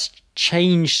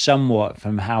changed somewhat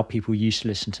from how people used to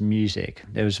listen to music.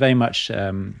 There was very much,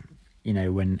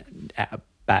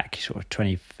 back sort of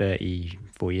 20, 30,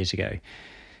 4 years ago,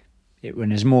 when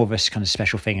there's more of this kind of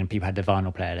special thing and people had the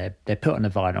vinyl player, they put on the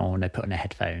vinyl and they put on their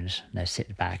headphones and they'd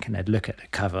sit back and they'd look at the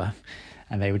cover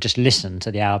and they would just listen to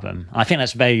the album. I think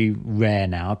that's very rare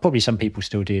now. Probably some people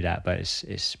still do that, but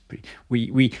it's pretty,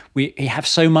 we have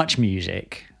so much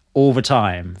music all the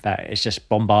time that it's just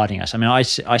bombarding us. I mean, I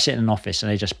sit in an office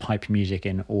and they just pipe music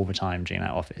in all the time during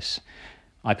that office.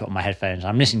 I put on my headphones,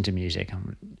 I'm listening to music.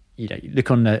 You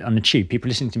look on the tube, people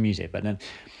listening to music, but then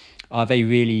are they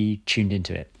really tuned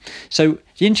into it? So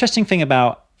the interesting thing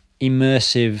about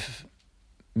immersive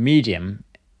medium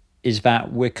is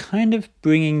that we're kind of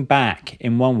bringing back,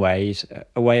 in one way,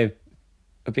 a way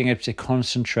of being able to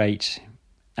concentrate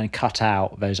and cut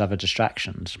out those other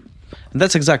distractions. And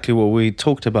that's exactly what we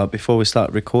talked about before we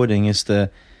start recording, is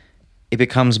it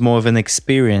becomes more of an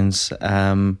experience,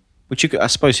 which I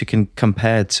suppose you can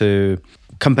compare to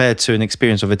an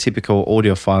experience of a typical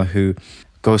audiophile who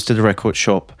goes to the record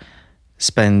shop,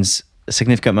 spends a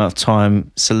significant amount of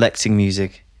time selecting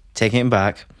music, taking it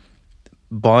back,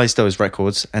 buys those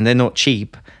records, and they're not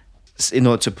cheap, in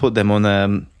order to put them on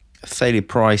a fairly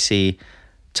pricey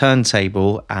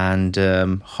turntable and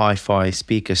hi-fi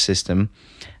speaker system,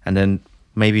 and then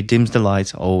maybe dims the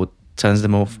lights or turns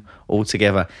them off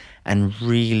altogether, and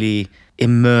really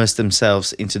immerse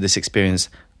themselves into this experience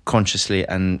consciously.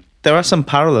 And there are some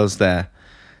parallels there.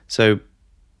 So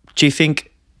do you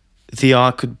think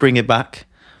VR could bring it back,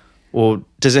 or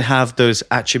does it have those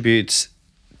attributes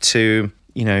to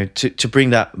bring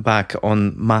that back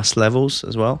on mass levels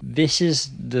as well? This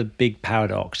is the big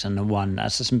paradox, and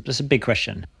that's a big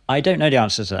question. I don't know the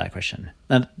answer to that question.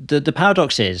 Now, the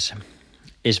paradox is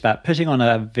that putting on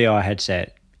a VR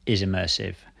headset is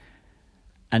immersive.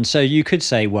 And so you could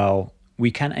say, well,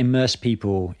 we can immerse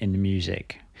people in the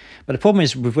music. But the problem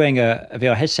is with wearing a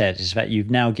VR headset is that you've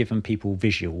now given people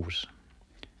visuals.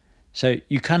 So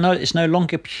it's no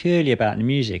longer purely about the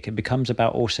music. It becomes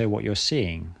about also what you're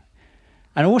seeing.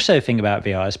 And also the thing about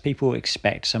VR is people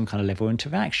expect some kind of level of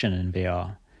interaction in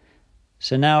VR.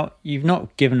 So now you've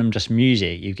not given them just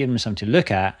music, you've given them something to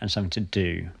look at and something to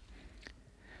do.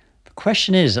 The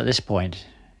question is, at this point,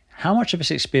 how much of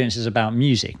this experience is about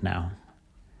music now?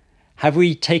 have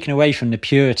we taken away from the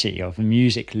purity of a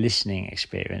music listening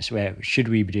experience? Where should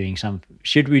we be doing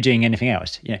anything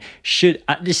else?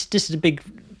 This is a big,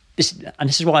 and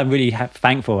this is why I'm really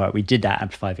thankful that we did that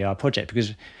Amplify VR project,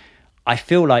 because I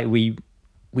feel like we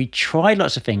tried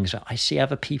lots of things. I see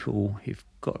other people who've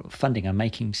got funding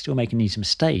are still making these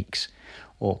mistakes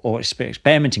or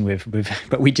experimenting with,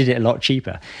 but we did it a lot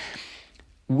cheaper.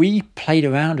 We played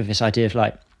around with this idea of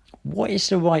like, what is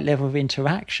the right level of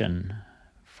interaction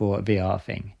for a VR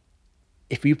thing?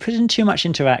 If you put in too much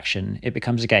interaction, it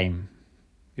becomes a game.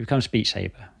 It becomes Beat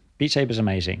Saber. Beat Saber's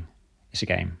amazing. It's a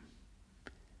game.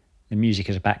 The music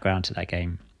is a background to that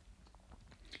game.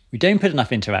 We don't put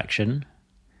enough interaction.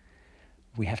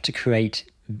 We have to create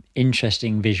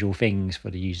interesting visual things for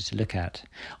the user to look at.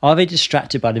 Are they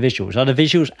distracted by the visuals? Are the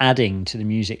visuals adding to the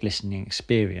music listening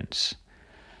experience?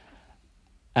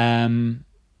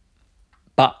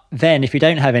 But then if we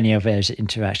don't have any of those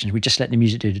interactions, we just let the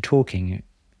music do the talking.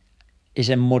 Is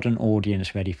a modern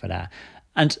audience ready for that?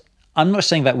 And I'm not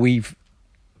saying that we've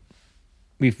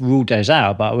ruled those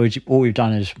out, but all we've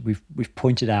done is we've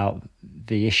pointed out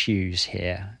the issues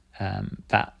here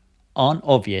that aren't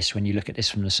obvious when you look at this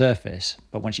from the surface,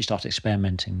 but once you start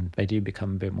experimenting, they do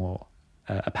become a bit more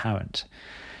apparent.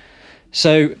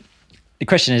 So the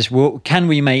question is, is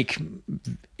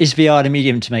VR the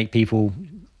medium to make people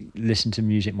listen to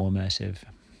music more immersive?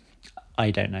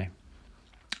 I don't know.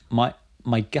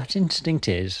 My gut instinct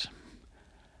is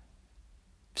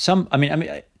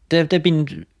there have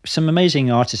been some amazing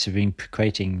artists who've been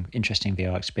creating interesting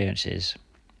VR experiences.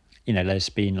 There's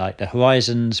been like the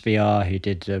Horizons VR, who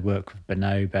did the work with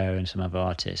Bonobo and some other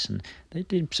artists, and they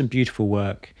did some beautiful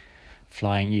work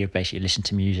flying. You basically listen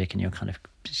to music and you're kind of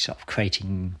sort of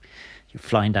creating, you're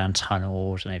flying down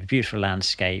tunnels and over beautiful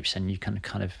landscapes, and you kind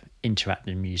of interact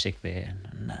with the music there,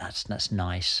 and that's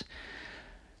nice.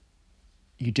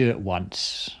 You do it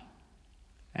once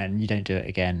and you don't do it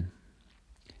again.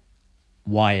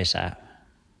 Why is that?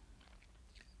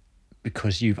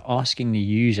 Because you're asking the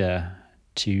user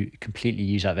to completely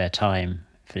use up their time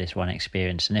for this one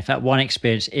experience. And if that one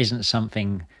experience isn't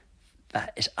something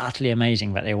that is utterly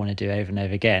amazing that they want to do over and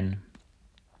over again,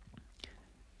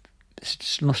 there's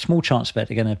a small chance that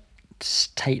they're going to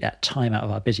take that time out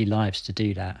of our busy lives to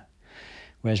do that.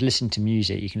 Whereas listening to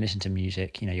music, you can listen to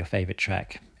music, your favorite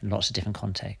track in lots of different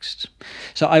contexts.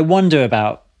 So I wonder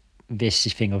about this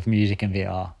thing of music and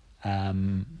VR.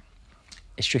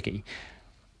 It's tricky.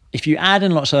 If you add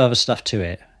in lots of other stuff to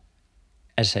it,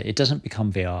 as I say, it doesn't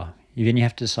become VR. Then you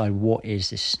have to decide, what is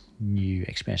this new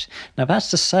experience? Now, that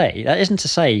isn't to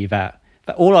say that,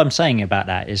 but all I'm saying about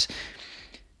that is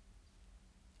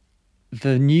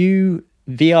the new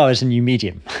VR is a new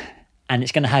medium and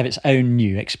it's going to have its own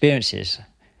new experiences.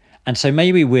 And so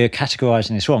maybe we're categorizing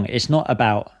this wrong. It's not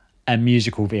about a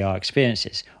musical VR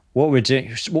experiences. What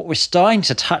we're starting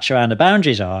to touch around the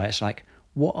boundaries are, it's like,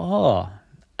 what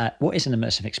is an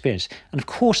immersive experience? And of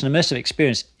course, an immersive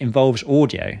experience involves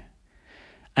audio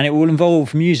and it will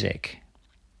involve music,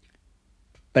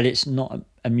 but it's not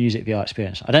a music VR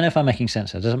experience. I don't know if I'm making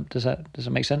sense. Does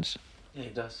that make sense? Yeah,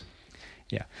 it does.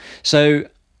 Yeah. So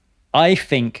I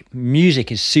think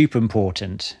music is super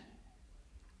important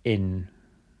in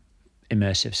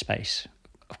immersive space,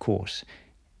 of course.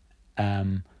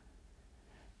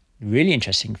 Really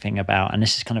interesting thing about, and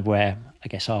this is kind of where I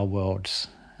guess our worlds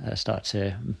start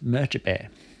to merge a bit,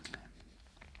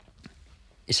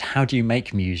 is how do you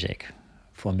make music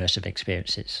for immersive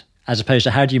experiences, as opposed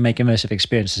to how do you make immersive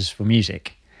experiences for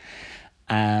music?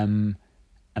 And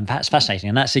that's fascinating,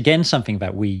 and that's again something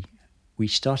that we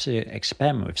started to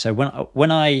experiment with. So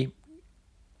when I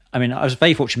was a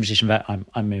very fortunate position that I'm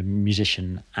a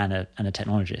musician and a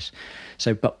technologist.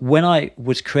 So, but when I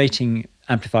was creating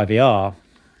Amplify VR,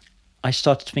 I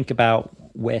started to think about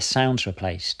where sounds were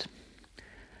placed.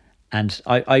 And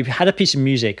I had a piece of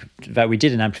music that we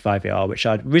did in Amplify VR, which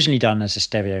I'd originally done as a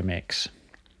stereo mix.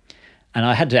 And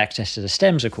I had access to the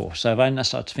stems, of course. So then I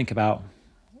started to think about,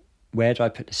 where do I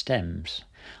put the stems?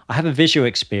 I have a visual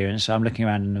experience, so I'm looking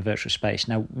around in a virtual space.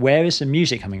 Now, where is the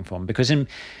music coming from? Because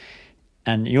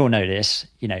and you'll know this,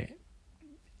 in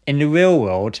the real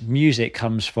world, music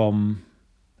comes from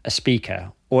a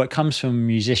speaker, or it comes from a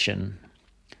musician,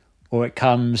 or it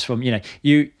comes from,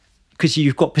 because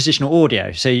you've got positional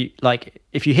audio. So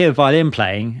if you hear a violin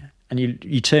playing and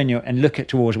you turn and look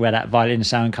towards where that violin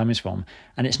sound comes from,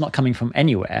 and it's not coming from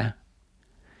anywhere,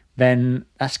 then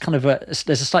that's kind of there's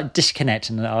a slight disconnect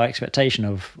in our expectation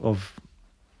of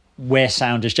where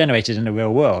sound is generated in the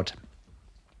real world.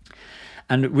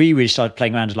 And we really started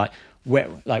playing around with where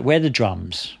are the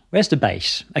drums? Where's the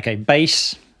bass? Okay,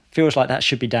 bass feels like that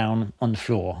should be down on the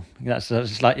floor. That's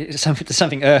like there's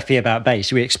something earthy about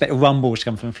bass. We expect a rumble to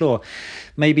come from the floor.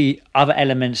 Maybe other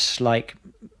elements like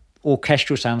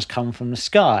orchestral sounds come from the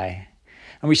sky.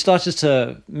 And we started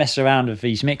to mess around with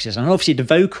these mixes. And obviously the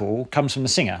vocal comes from the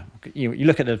singer. You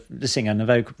look at the singer and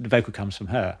the vocal comes from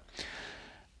her.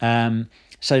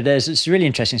 So there's this really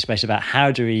interesting space about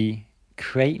how do we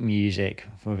create music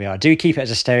for VR? Do we keep it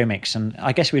as a stereo mix? And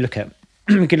I guess we could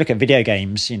look at video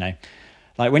games,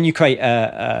 like when you create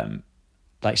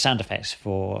like sound effects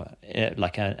for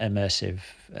like an immersive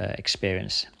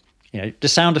experience, the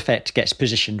sound effect gets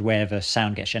positioned where the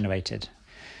sound gets generated.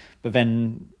 But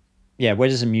then, where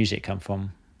does the music come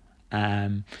from?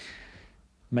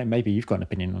 Maybe you've got an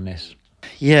opinion on this.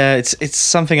 Yeah, it's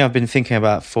something I've been thinking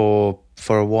about for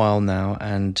a while now,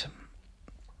 and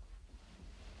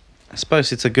I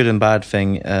suppose it's a good and bad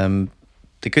thing.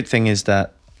 The good thing is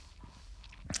that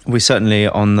we're certainly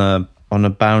on a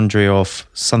boundary of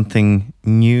something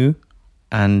new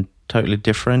and totally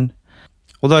different.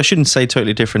 Although I shouldn't say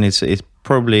totally different, it's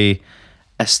probably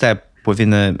a step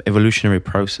within the evolutionary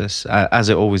process, as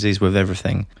it always is with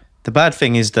everything. The bad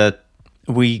thing is that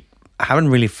we haven't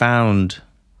really found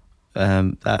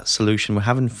that solution. We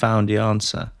haven't found the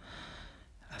answer.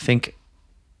 I think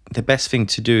the best thing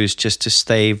to do is just to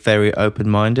stay very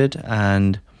open-minded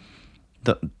and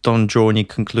don't draw any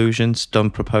conclusions, don't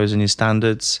propose any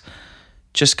standards.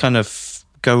 Just kind of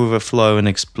go with the flow and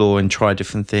explore and try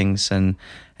different things and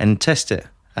test it.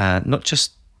 Not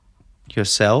just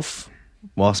yourself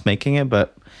whilst making it,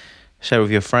 but share with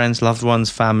your friends, loved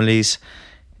ones, families.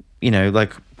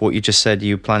 Like what you just said,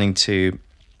 you're planning to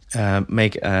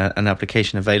make an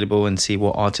application available and see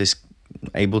what artists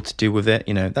are able to do with it.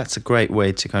 That's a great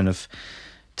way to kind of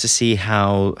to see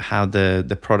how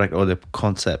the product or the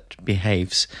concept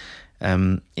behaves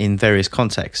in various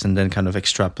contexts, and then kind of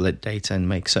extrapolate data and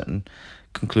make certain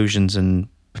conclusions and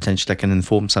potentially can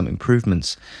inform some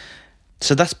improvements.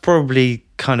 So that's probably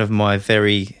kind of my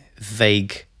very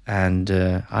vague and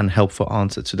unhelpful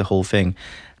answer to the whole thing.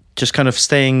 Just kind of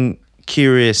staying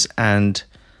curious and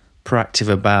proactive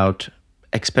about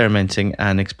experimenting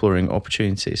and exploring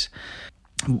opportunities.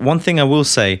 One thing I will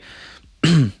say,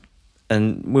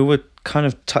 and we were kind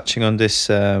of touching on this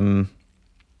during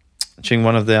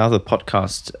one of the other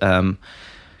podcasts,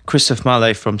 Christoph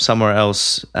Malle from Somewhere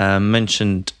Else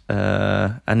mentioned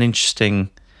an interesting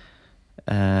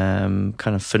kind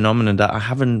of phenomenon that I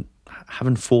haven't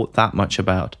thought that much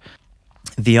about.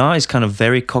 VR is kind of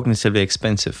very cognitively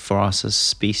expensive for us as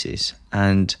species,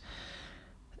 and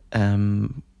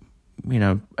and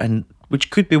which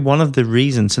could be one of the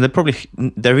reasons. And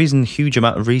there isn't a huge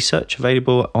amount of research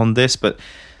available on this, but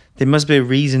there must be a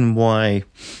reason why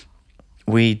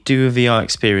we do a VR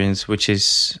experience, which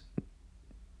is,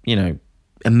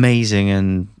 amazing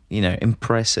and,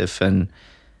 impressive.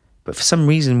 But for some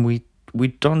reason, we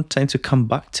don't tend to come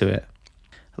back to it.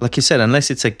 Like you said, unless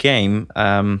it's a game,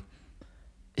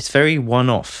 it's very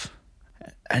one-off.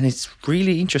 And it's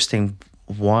really interesting.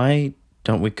 Why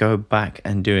don't we go back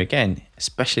and do it again,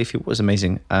 especially if it was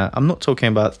amazing? I'm not talking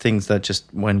about things that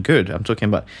just went good. I'm talking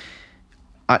about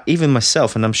even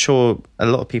myself, and I'm sure a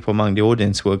lot of people among the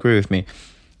audience will agree with me.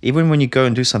 Even when you go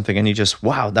and do something and you just,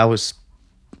 wow, that was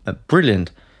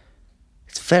brilliant.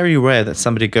 It's very rare that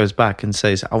somebody goes back and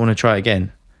says, I want to try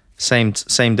again, same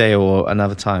day or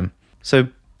another time. So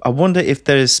I wonder if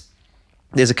there's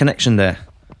a connection there.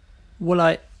 Well,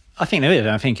 I think there is.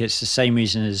 I think it's the same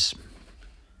reason as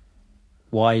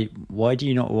why do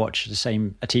you not watch a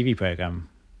TV program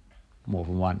more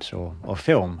than once, or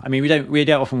film? I mean, we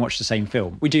don't often watch the same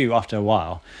film. We do after a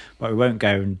while, but we won't go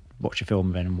and watch a film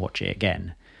and then watch it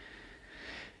again,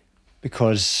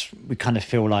 because we kind of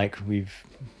feel like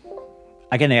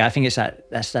I think it's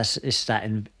that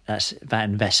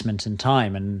investment in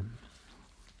time and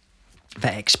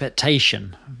that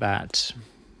expectation that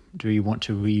do we want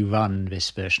to rerun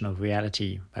this version of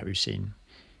reality that we've seen.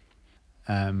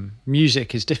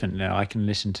 Music is different. I can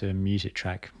listen to a music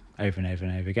track over and over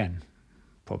and over again,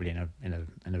 probably in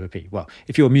a repeat. Well,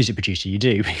 if you're a music producer, you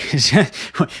do, because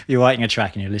you're writing a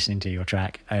track and you're listening to your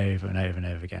track over and over and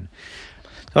over again.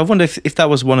 I wonder if that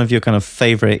was one of your kind of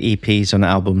favorite EPs on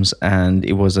albums, and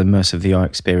it was an immersive VR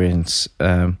experience,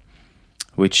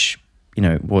 which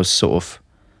was sort of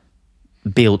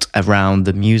built around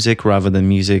the music rather than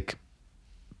music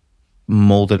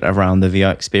molded around the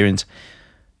VR experience.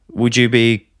 Would you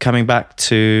be coming back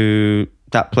to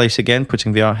that place again,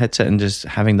 putting VR headset and just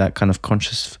having that kind of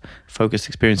conscious, focused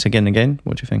experience again and again?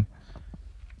 What do you think?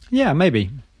 Yeah, maybe.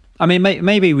 I mean,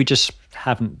 maybe we just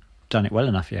haven't done it well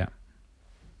enough yet.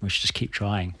 We should just keep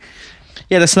trying.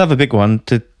 Yeah, that's another big one.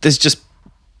 There's just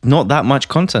not that much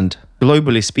content.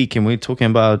 Globally speaking, we're talking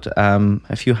about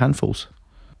a few handfuls.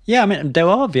 Yeah, I mean, there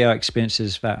are VR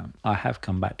experiences that I have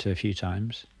come back to a few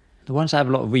times. The ones that have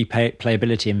a lot of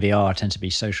replayability in VR tend to be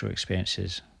social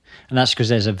experiences. And that's because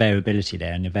there's a variability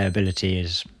there, and the variability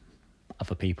is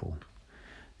other people.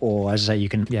 Or, as I say, you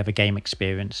have a game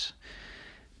experience.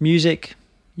 Music,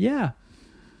 yeah,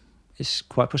 it's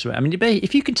quite possible. I mean,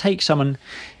 if you can take someone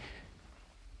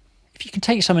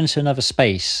to another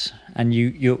space, and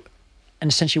and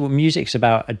essentially what music's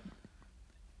about,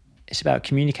 it's about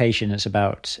communication. It's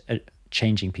about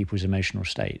changing people's emotional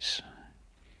states.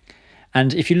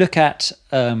 And if you look at,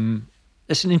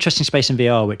 there's an interesting space in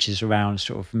VR which is around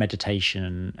sort of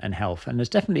meditation and health. And there's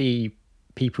definitely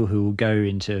people who will go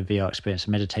into a VR experience, a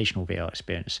meditational VR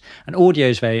experience. And audio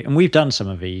is and we've done some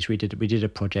of these. We did a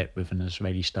project with an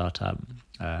Israeli startup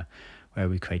where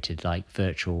we created like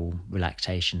virtual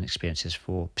relaxation experiences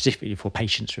specifically for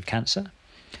patients with cancer.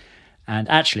 And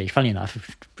actually, funny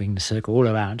enough, bring the circle all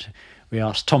around, we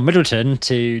asked Tom Middleton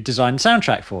to design the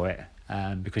soundtrack for it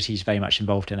because he's very much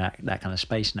involved in that kind of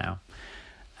space now.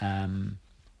 And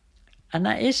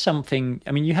that is something,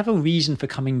 I mean, you have a reason for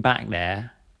coming back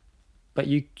there, but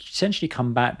you essentially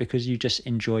come back because you just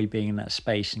enjoy being in that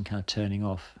space and kind of turning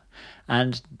off.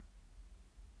 And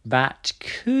that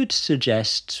could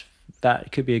suggest that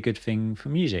it could be a good thing for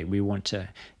music. We want to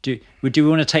do we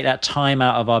want to take that time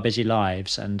out of our busy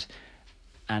lives and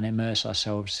immerse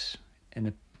ourselves in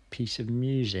a piece of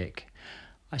music.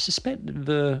 I suspect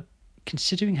that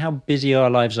considering how busy our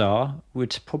lives are,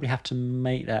 we'd probably have to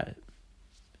make that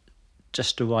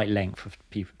just the right length of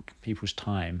people's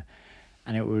time,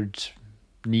 and it would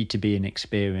need to be an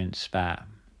experience that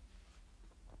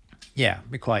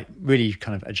we quite really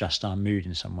kind of adjust our mood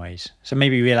in some ways. So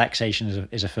maybe relaxation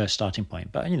is a first starting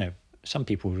point, but some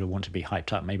people will want to be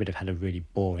hyped up. Maybe they've had a really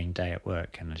boring day at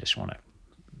work and they just want to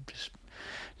just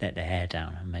let their hair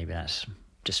down, and maybe that's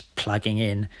just plugging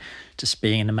in, just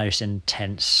being in the most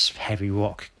intense heavy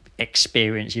rock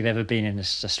experience you've ever been in.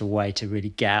 It's just a way to really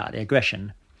get out the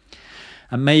aggression.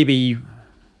 And maybe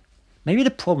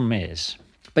the problem is,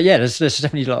 but yeah, there's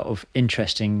definitely a lot of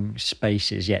interesting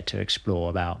spaces yet to explore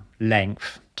about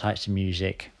length, types of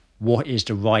music, what is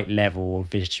the right level of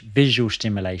visual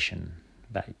stimulation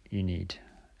that you need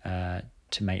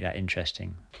to make that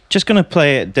interesting. Just going to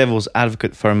play devil's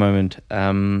advocate for a moment.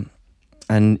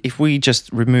 And if we just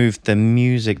remove the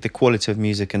music, the quality of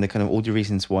music, and the kind of all the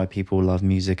reasons why people love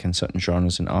music and certain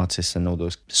genres and artists and all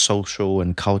those social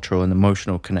and cultural and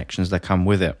emotional connections that come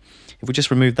with it, if we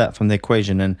just remove that from the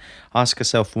equation and ask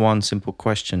ourselves one simple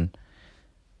question: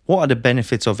 what are the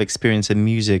benefits of experiencing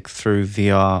music through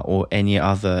VR or any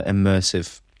other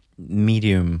immersive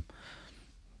medium,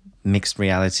 mixed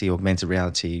reality, augmented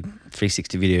reality,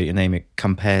 360 video, you name it,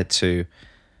 compared to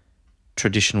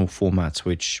traditional formats,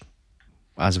 which,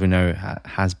 as we know,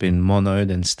 has been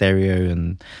monoed and stereo,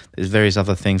 and there's various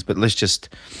other things. But let's just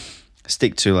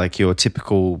stick to like your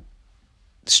typical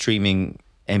streaming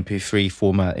MP3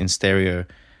 format in stereo,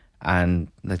 and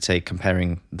let's say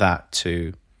comparing that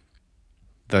to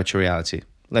virtual reality.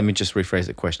 Let me just rephrase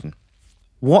the question.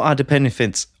 What are the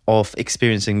benefits of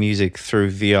experiencing music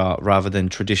through VR rather than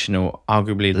traditional,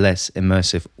 arguably less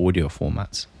immersive audio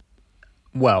formats?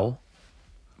 Well,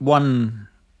 one,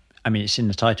 I mean, it's in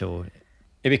the title.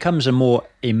 It becomes a more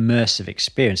immersive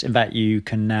experience. In fact, you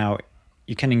can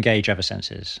engage other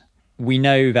senses. We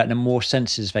know that the more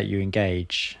senses that you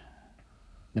engage,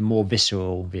 the more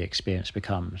visceral the experience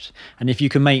becomes. And if you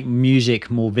can make music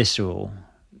more visceral,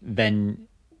 then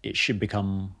it should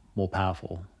become more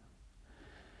powerful.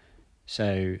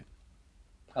 So,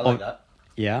 I like that.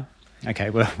 Yeah. Okay.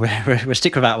 We'll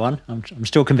stick with that one. I'm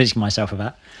still convincing myself of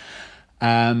that.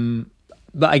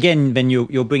 But again, then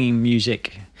you're bringing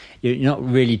music. You're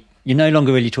no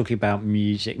longer really talking about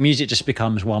music. Music just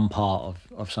becomes one part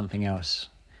of something else.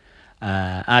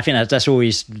 I think that's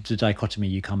always the dichotomy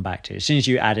you come back to. As soon as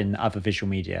you add in other visual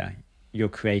media, you're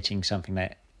creating something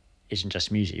that isn't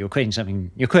just music. You're creating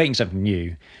something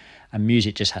new, and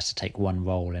music just has to take one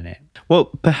role in it. Well,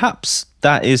 perhaps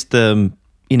that is the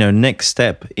next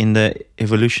step in the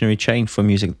evolutionary chain for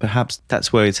music. Perhaps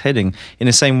that's where it's heading. In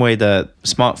the same way that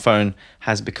smartphone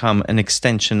has become an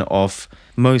extension of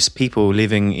most people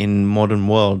living in modern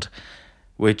world,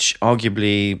 which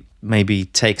arguably maybe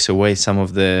takes away some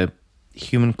of the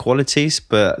human qualities,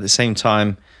 but at the same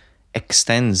time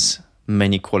extends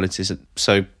many qualities.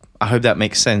 So I hope that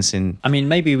makes sense. I mean,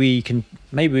 maybe we can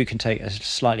take a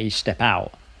slightly step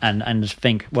out and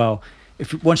think, well,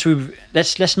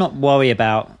 let's not worry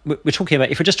about, we're talking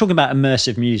about, if we're just talking about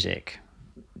immersive music,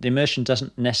 the immersion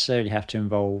doesn't necessarily have to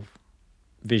involve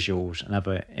visuals and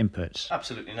other inputs.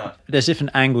 Absolutely not. There's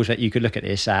different angles that you could look at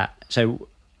this at. So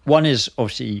one is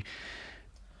obviously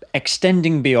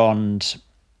extending beyond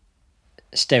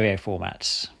stereo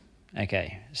formats.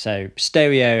 Okay, so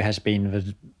stereo has been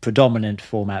the predominant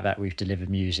format that we've delivered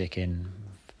music in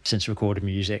since recorded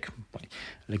music,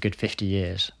 a good 50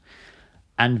 years.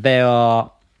 And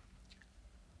that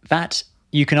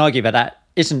you can argue that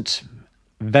isn't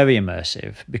very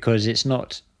immersive, because it's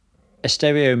not, a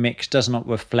stereo mix does not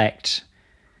reflect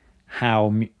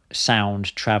how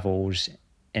sound travels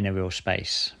in a real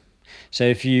space. So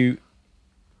if you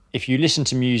listen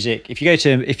to music, if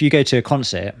you go to a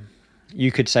concert,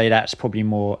 you could say that's probably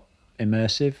more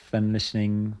immersive than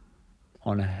listening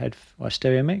on a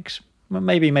stereo mix. Well,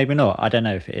 maybe not. I don't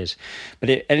know if it is, but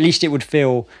at least it would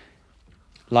feel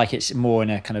like it's more in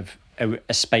a kind of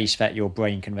a space that your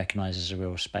brain can recognize as a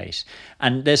real space.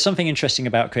 And there's something interesting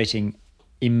about creating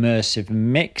immersive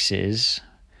mixes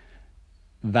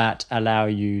that allow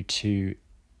you to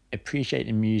appreciate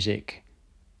the music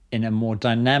in a more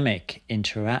dynamic,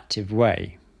 interactive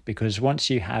way. Because once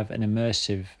you have an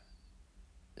immersive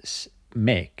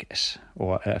mix,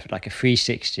 or like a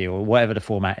 360 or whatever the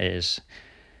format is,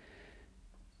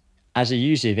 as a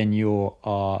user, then you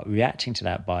are reacting to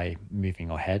that by moving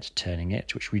your head, turning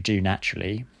it, which we do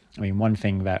naturally. I mean, one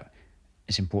thing that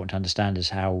is important to understand is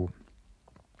how,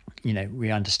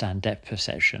 we understand depth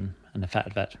perception, and the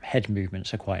fact that head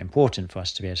movements are quite important for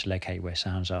us to be able to locate where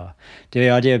sounds are. The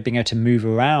idea of being able to move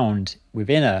around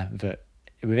within an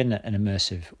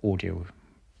immersive audio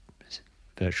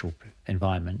virtual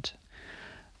environment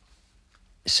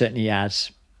certainly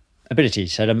adds ability.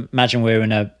 So to imagine we're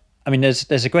in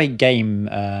there's a great game.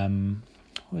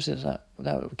 What was it?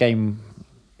 That game?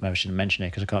 I shouldn't mention it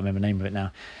because I can't remember the name of it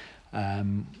now.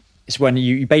 It's when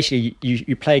you basically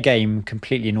play a game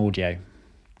completely in audio,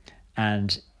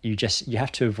 and you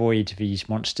have to avoid these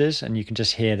monsters, and you can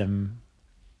just hear them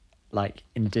like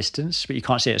in the distance, but you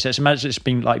can't see it. So imagine it's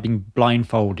being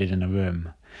blindfolded in a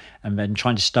room, and then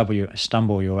trying to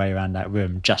stumble your way around that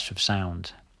room just with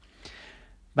sound.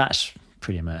 That's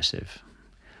pretty immersive.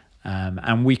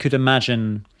 And we could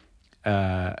imagine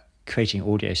creating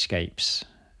audioscapes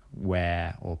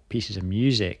or pieces of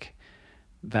music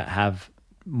that have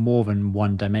more than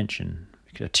one dimension,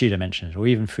 2 dimensions, or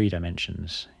even 3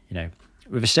 dimensions.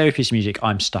 With a stereo piece of music,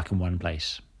 I'm stuck in one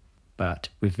place. But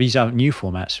with these new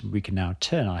formats, we can now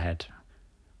turn our head,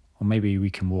 or maybe we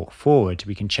can walk forward.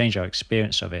 We can change our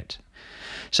experience of it.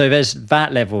 So there's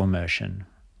that level of immersion.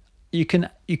 You could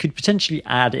potentially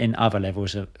add in other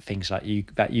levels of things that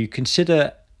you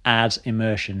consider adds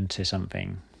immersion to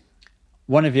something.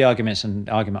 One of the argument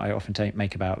I often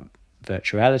make about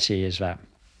virtuality is that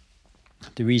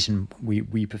the reason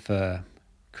we prefer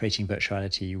creating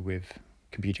virtuality with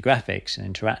computer graphics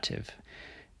and interactive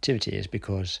activity is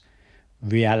because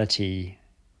reality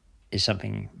is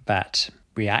something that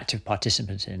we're active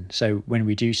participants in. So when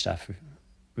we do stuff,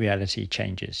 reality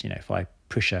changes. If I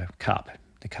push a cup,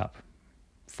 the cup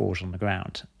falls on the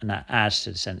ground, and that adds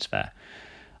to the sense that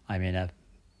I'm in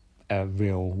a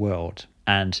real world.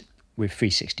 And with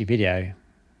 360 video,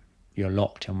 you're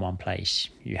locked in one place.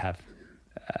 You have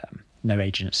no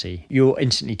agency. You're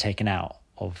instantly taken out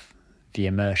of the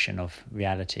immersion of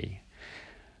reality.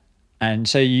 And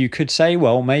so you could say,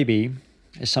 well, maybe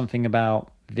there's something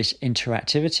about this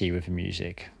interactivity with the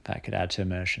music that could add to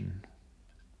immersion.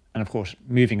 And of course,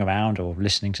 moving around or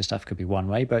listening to stuff could be one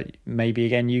way, but maybe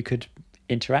again you could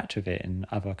interact with it in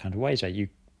other kind of ways. Like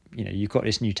you've got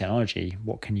this new technology.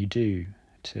 What can you do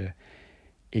to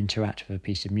interact with a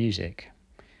piece of music?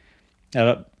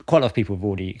 Now, quite a lot of people have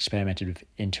already experimented with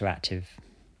interactive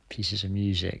pieces of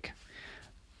music,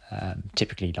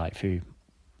 typically like through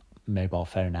mobile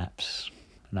phone apps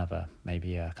and other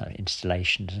maybe kind of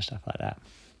installations and stuff like that.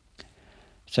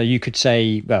 So you could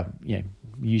say, well,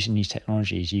 using these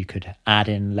technologies, you could add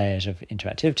in layers of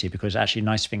interactivity, because actually the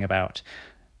nice thing about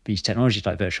these technologies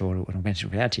like virtual and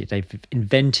augmented reality, they've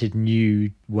invented new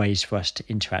ways for us to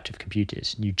interact with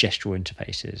computers, new gestural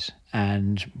interfaces.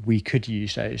 And we could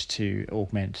use those to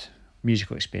augment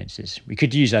musical experiences. We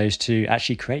could use those to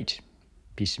actually create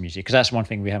pieces of music, because that's one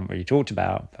thing we haven't really talked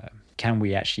about. Can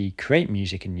we actually create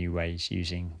music in new ways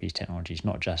using these technologies,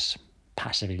 not just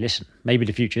passively listen? Maybe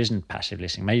the future isn't passive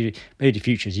listening. Maybe the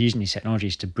future is using these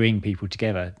technologies to bring people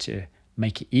together, to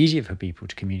make it easier for people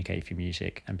to communicate through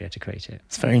music and be able to create it.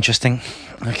 It's very interesting.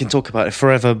 I can talk about it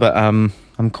forever, but I'm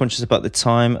conscious about the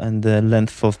time and the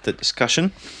length of the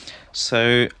discussion.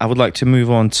 So I would like to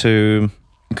move on to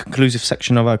conclusive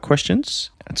section of our questions.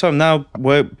 So now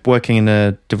we're working in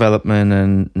the development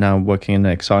and now working in the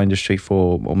XR industry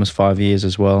for almost 5 years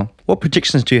as well. What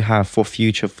predictions do you have for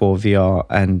future for VR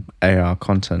and AR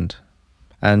content?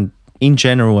 And in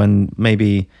general, and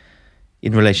maybe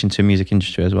in relation to music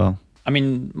industry as well? I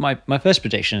mean, my first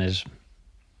prediction is,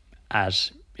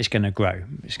 as it's going to grow,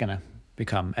 it's going to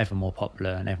become ever more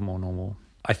popular and ever more normal.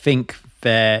 I think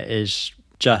there is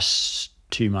just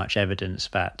too much evidence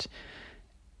that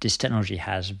this technology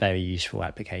has very useful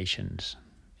applications.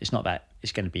 It's not that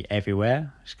it's going to be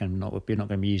everywhere. We're not going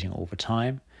to be using it all the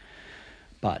time.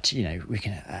 But, you know, we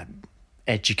can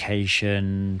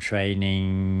education,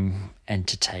 training,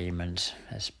 entertainment.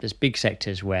 There's big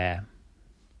sectors where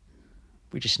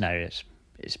we just know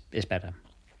it's better.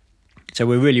 So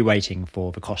we're really waiting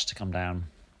for the cost to come down,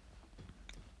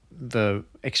 the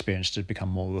experience to become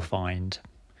more refined.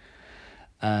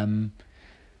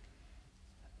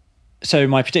 So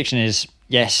my prediction is,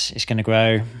 yes, it's going to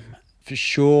grow. For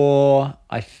sure,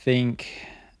 I think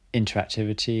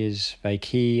interactivity is very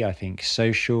key. I think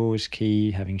social is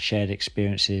key, having shared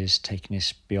experiences, taking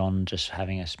this beyond just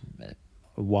having a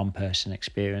one-person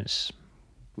experience.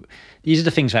 These are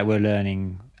the things that we're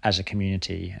learning as a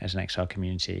community, as an XR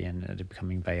community, and they're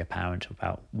becoming very apparent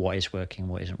about what is working,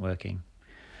 what isn't working.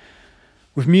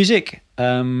 With music,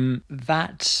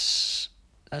 that's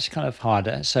kind of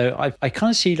harder. So I kind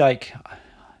of see, like,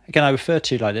 again, I refer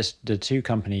to like this, the two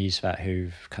companies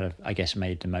who've kind of, I guess,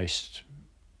 made the most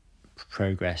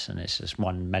progress, and it's just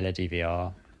one, Melody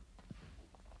VR.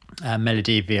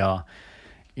 Melody VR,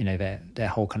 you know, their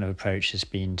whole kind of approach has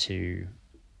been to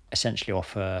essentially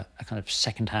offer a kind of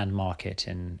second-hand market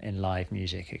in live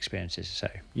music experiences. So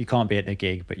you can't be at the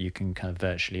gig, but you can kind of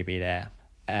virtually be there.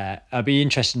 I'd be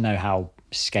interested to know how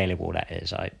scalable that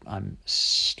is. I'm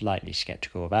slightly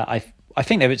skeptical about. I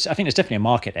think there's definitely a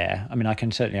market there. I mean, I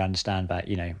can certainly understand that.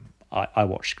 You know, I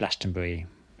watch Glastonbury.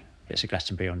 It's a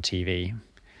Glastonbury on TV.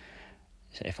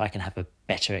 So if I can have a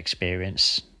better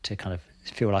experience to kind of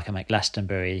feel like I'm at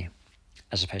Glastonbury,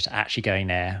 as opposed to actually going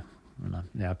there.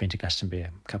 I've been to Glastonbury a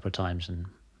couple of times, and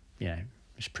you know,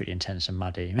 it's pretty intense and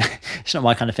muddy. It's not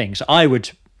my kind of thing. So I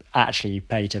would actually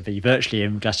pay to be virtually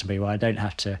in Glastonbury, where I don't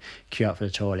have to queue up for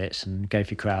the toilets and go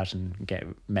through crowds and get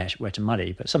wet and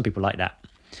muddy. But some people like that.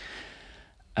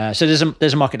 So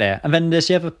there's a market there, and then there's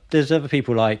other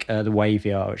people like the Wave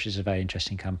VR, which is a very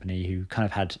interesting company who kind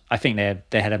of had. I think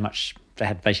they had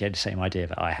basically the same idea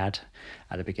that I had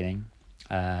at the beginning.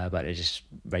 But it just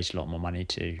raised a lot more money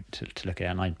to look at it.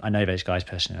 And I know those guys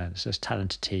personally. It's a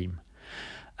talented team.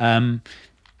 They're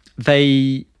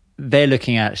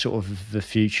looking at sort of the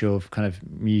future of kind of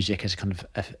music as a kind of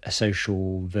a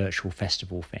social virtual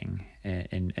festival thing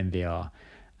in VR,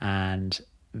 and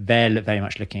they're very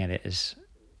much looking at it as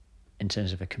in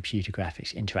terms of a computer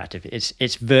graphics interactive.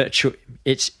 It's virtual.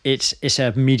 It's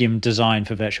a medium designed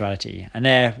for virtuality, and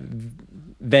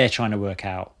they're trying to work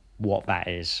out what that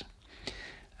is.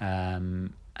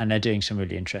 And they're doing some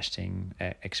really interesting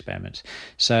experiments.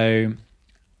 So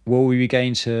will we be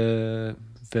going to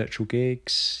virtual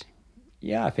gigs?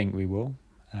 Yeah, I think we will.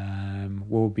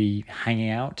 We'll be hanging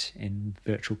out in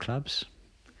virtual clubs.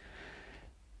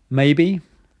 Maybe.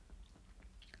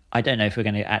 I don't know if we're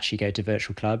going to actually go to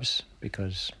virtual clubs,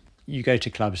 because you go to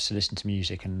clubs to listen to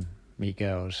music and meet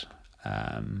girls,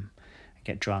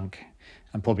 get drunk.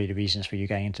 And probably the reasons for you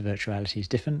going into virtuality is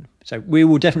different. So we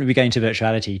will definitely be going to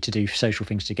virtuality to do social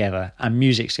things together. And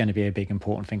music's going to be a big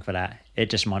important thing for that. It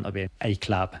just might not be a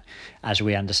club as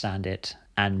we understand it.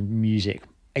 And music,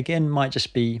 again, might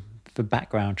just be the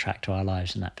background track to our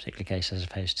lives in that particular case, as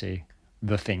opposed to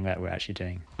the thing that we're actually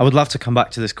doing. I would love to come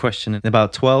back to this question in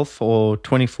about 12 or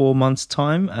 24 months'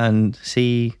 time and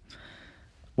see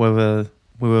whether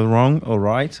we were wrong or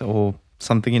right, or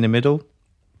something in the middle.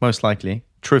 Most likely.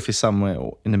 Truth is somewhere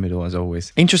in the middle, as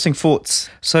always. Interesting thoughts.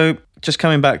 So just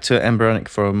coming back to Embryonic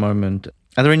for a moment,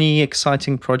 are there any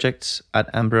exciting projects at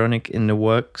Embryonic in the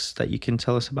works that you can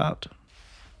tell us about?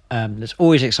 There's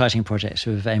always exciting projects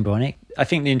with Embryonic. I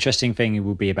think the interesting thing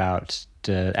will be about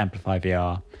the Amplify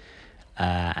VR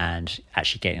and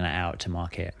actually getting that out to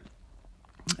market.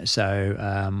 So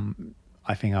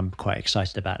I think I'm quite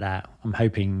excited about that. I'm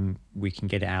hoping we can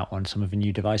get it out on some of the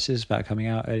new devices that are coming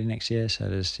out early next year. So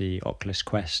there's the Oculus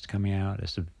Quest coming out,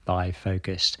 there's the Vive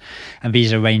Focused, and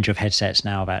these are a range of headsets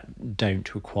now that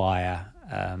don't require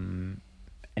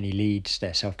any leads.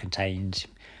 They're self-contained.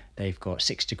 They've got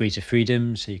 6 degrees of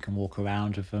freedom, so you can walk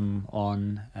around with them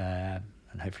on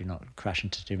and hopefully not crash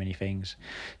into too many things.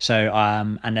 So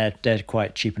and they're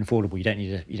quite cheap and affordable. You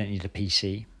don't need a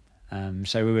PC.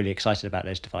 So we're really excited about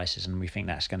those devices, and we think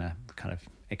that's going to kind of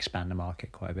expand the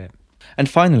market quite a bit. And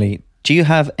finally, do you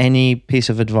have any piece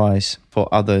of advice for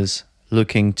others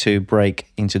looking to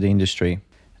break into the industry?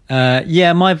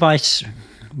 My advice,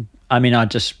 I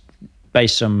just,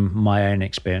 based on my own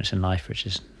experience in life, which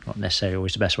is not necessarily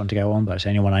always the best one to go on, but it's the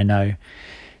only one I know.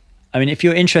 If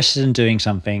you're interested in doing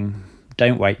something,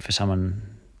 don't wait for someone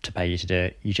to pay you to do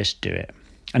it. You just do it.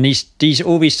 And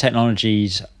all these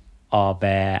technologies are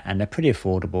there, and they're pretty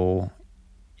affordable,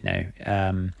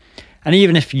 and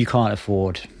even if you can't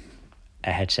afford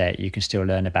a headset, you can still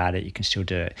learn about it. You can still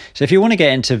do it. So if you want to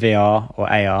get into VR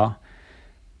or AR,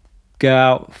 go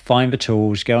out, find the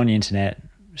tools, go on the internet,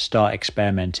 start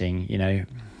experimenting.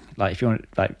 Like if you want,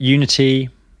 like Unity,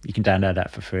 you can download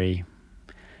that for free.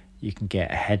 You can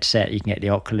get a headset. You can get the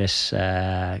Oculus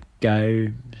Go,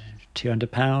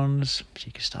 £200. So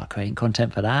you can start creating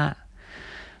content for that.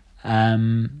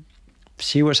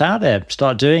 See what's out there,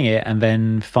 start doing it, and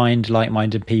then find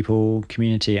like-minded people,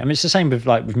 community. It's the same with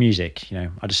music. I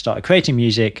just started creating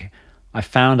music. I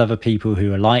found other people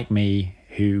who are like me,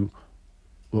 who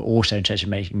were also interested in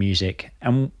making music.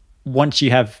 And once you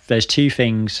have those two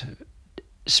things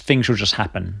will just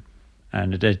happen,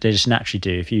 and they just naturally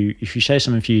do. If you show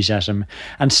some enthusiasm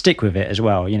and stick with it as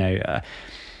well.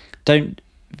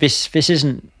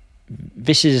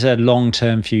 This is a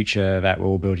long-term future that we're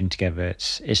all building together.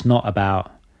 It's not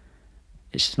about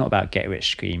get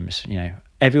rich schemes.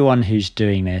 Everyone who's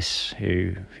doing this,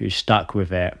 who's stuck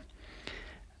with it,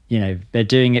 they're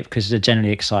doing it because they're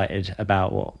generally excited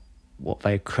about what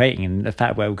they're creating, and the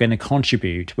fact we're going to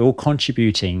contribute. We're all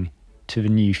contributing to the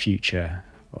new future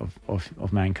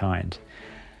of mankind,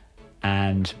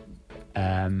 and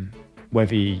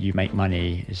whether you make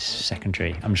money is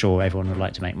secondary. I'm sure everyone would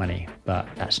like to make money, but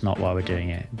that's not why we're doing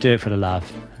it. Do it for the love,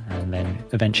 and then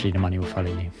eventually the money will follow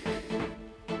you.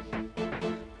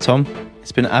 Tom,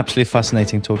 it's been absolutely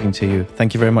fascinating talking to you.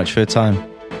 Thank you very much for your time.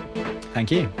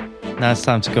 Thank you. Now it's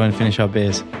time to go and finish our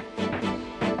beers.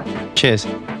 Cheers.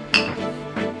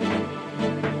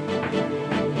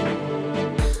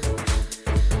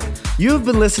 You have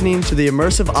been listening to the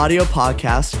Immersive Audio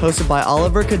Podcast hosted by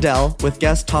Oliver Cadell with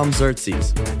guest Tom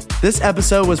Xerxes. This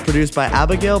episode was produced by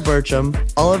Abigail Burcham,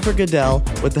 Oliver Cadell,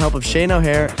 with the help of Shane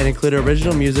O'Hare, and included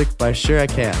original music by Shira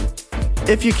Khan.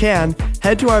 If you can,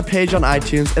 head to our page on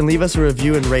iTunes and leave us a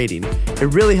review and rating.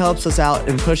 It really helps us out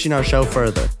in pushing our show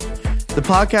further. The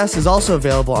podcast is also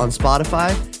available on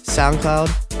Spotify,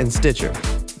 SoundCloud, and Stitcher.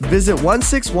 Visit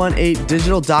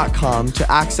 1618digital.com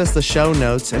to access the show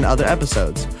notes and other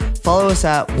episodes. Follow us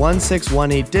at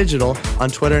 1618digital on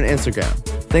Twitter and Instagram.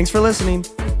 Thanks for listening.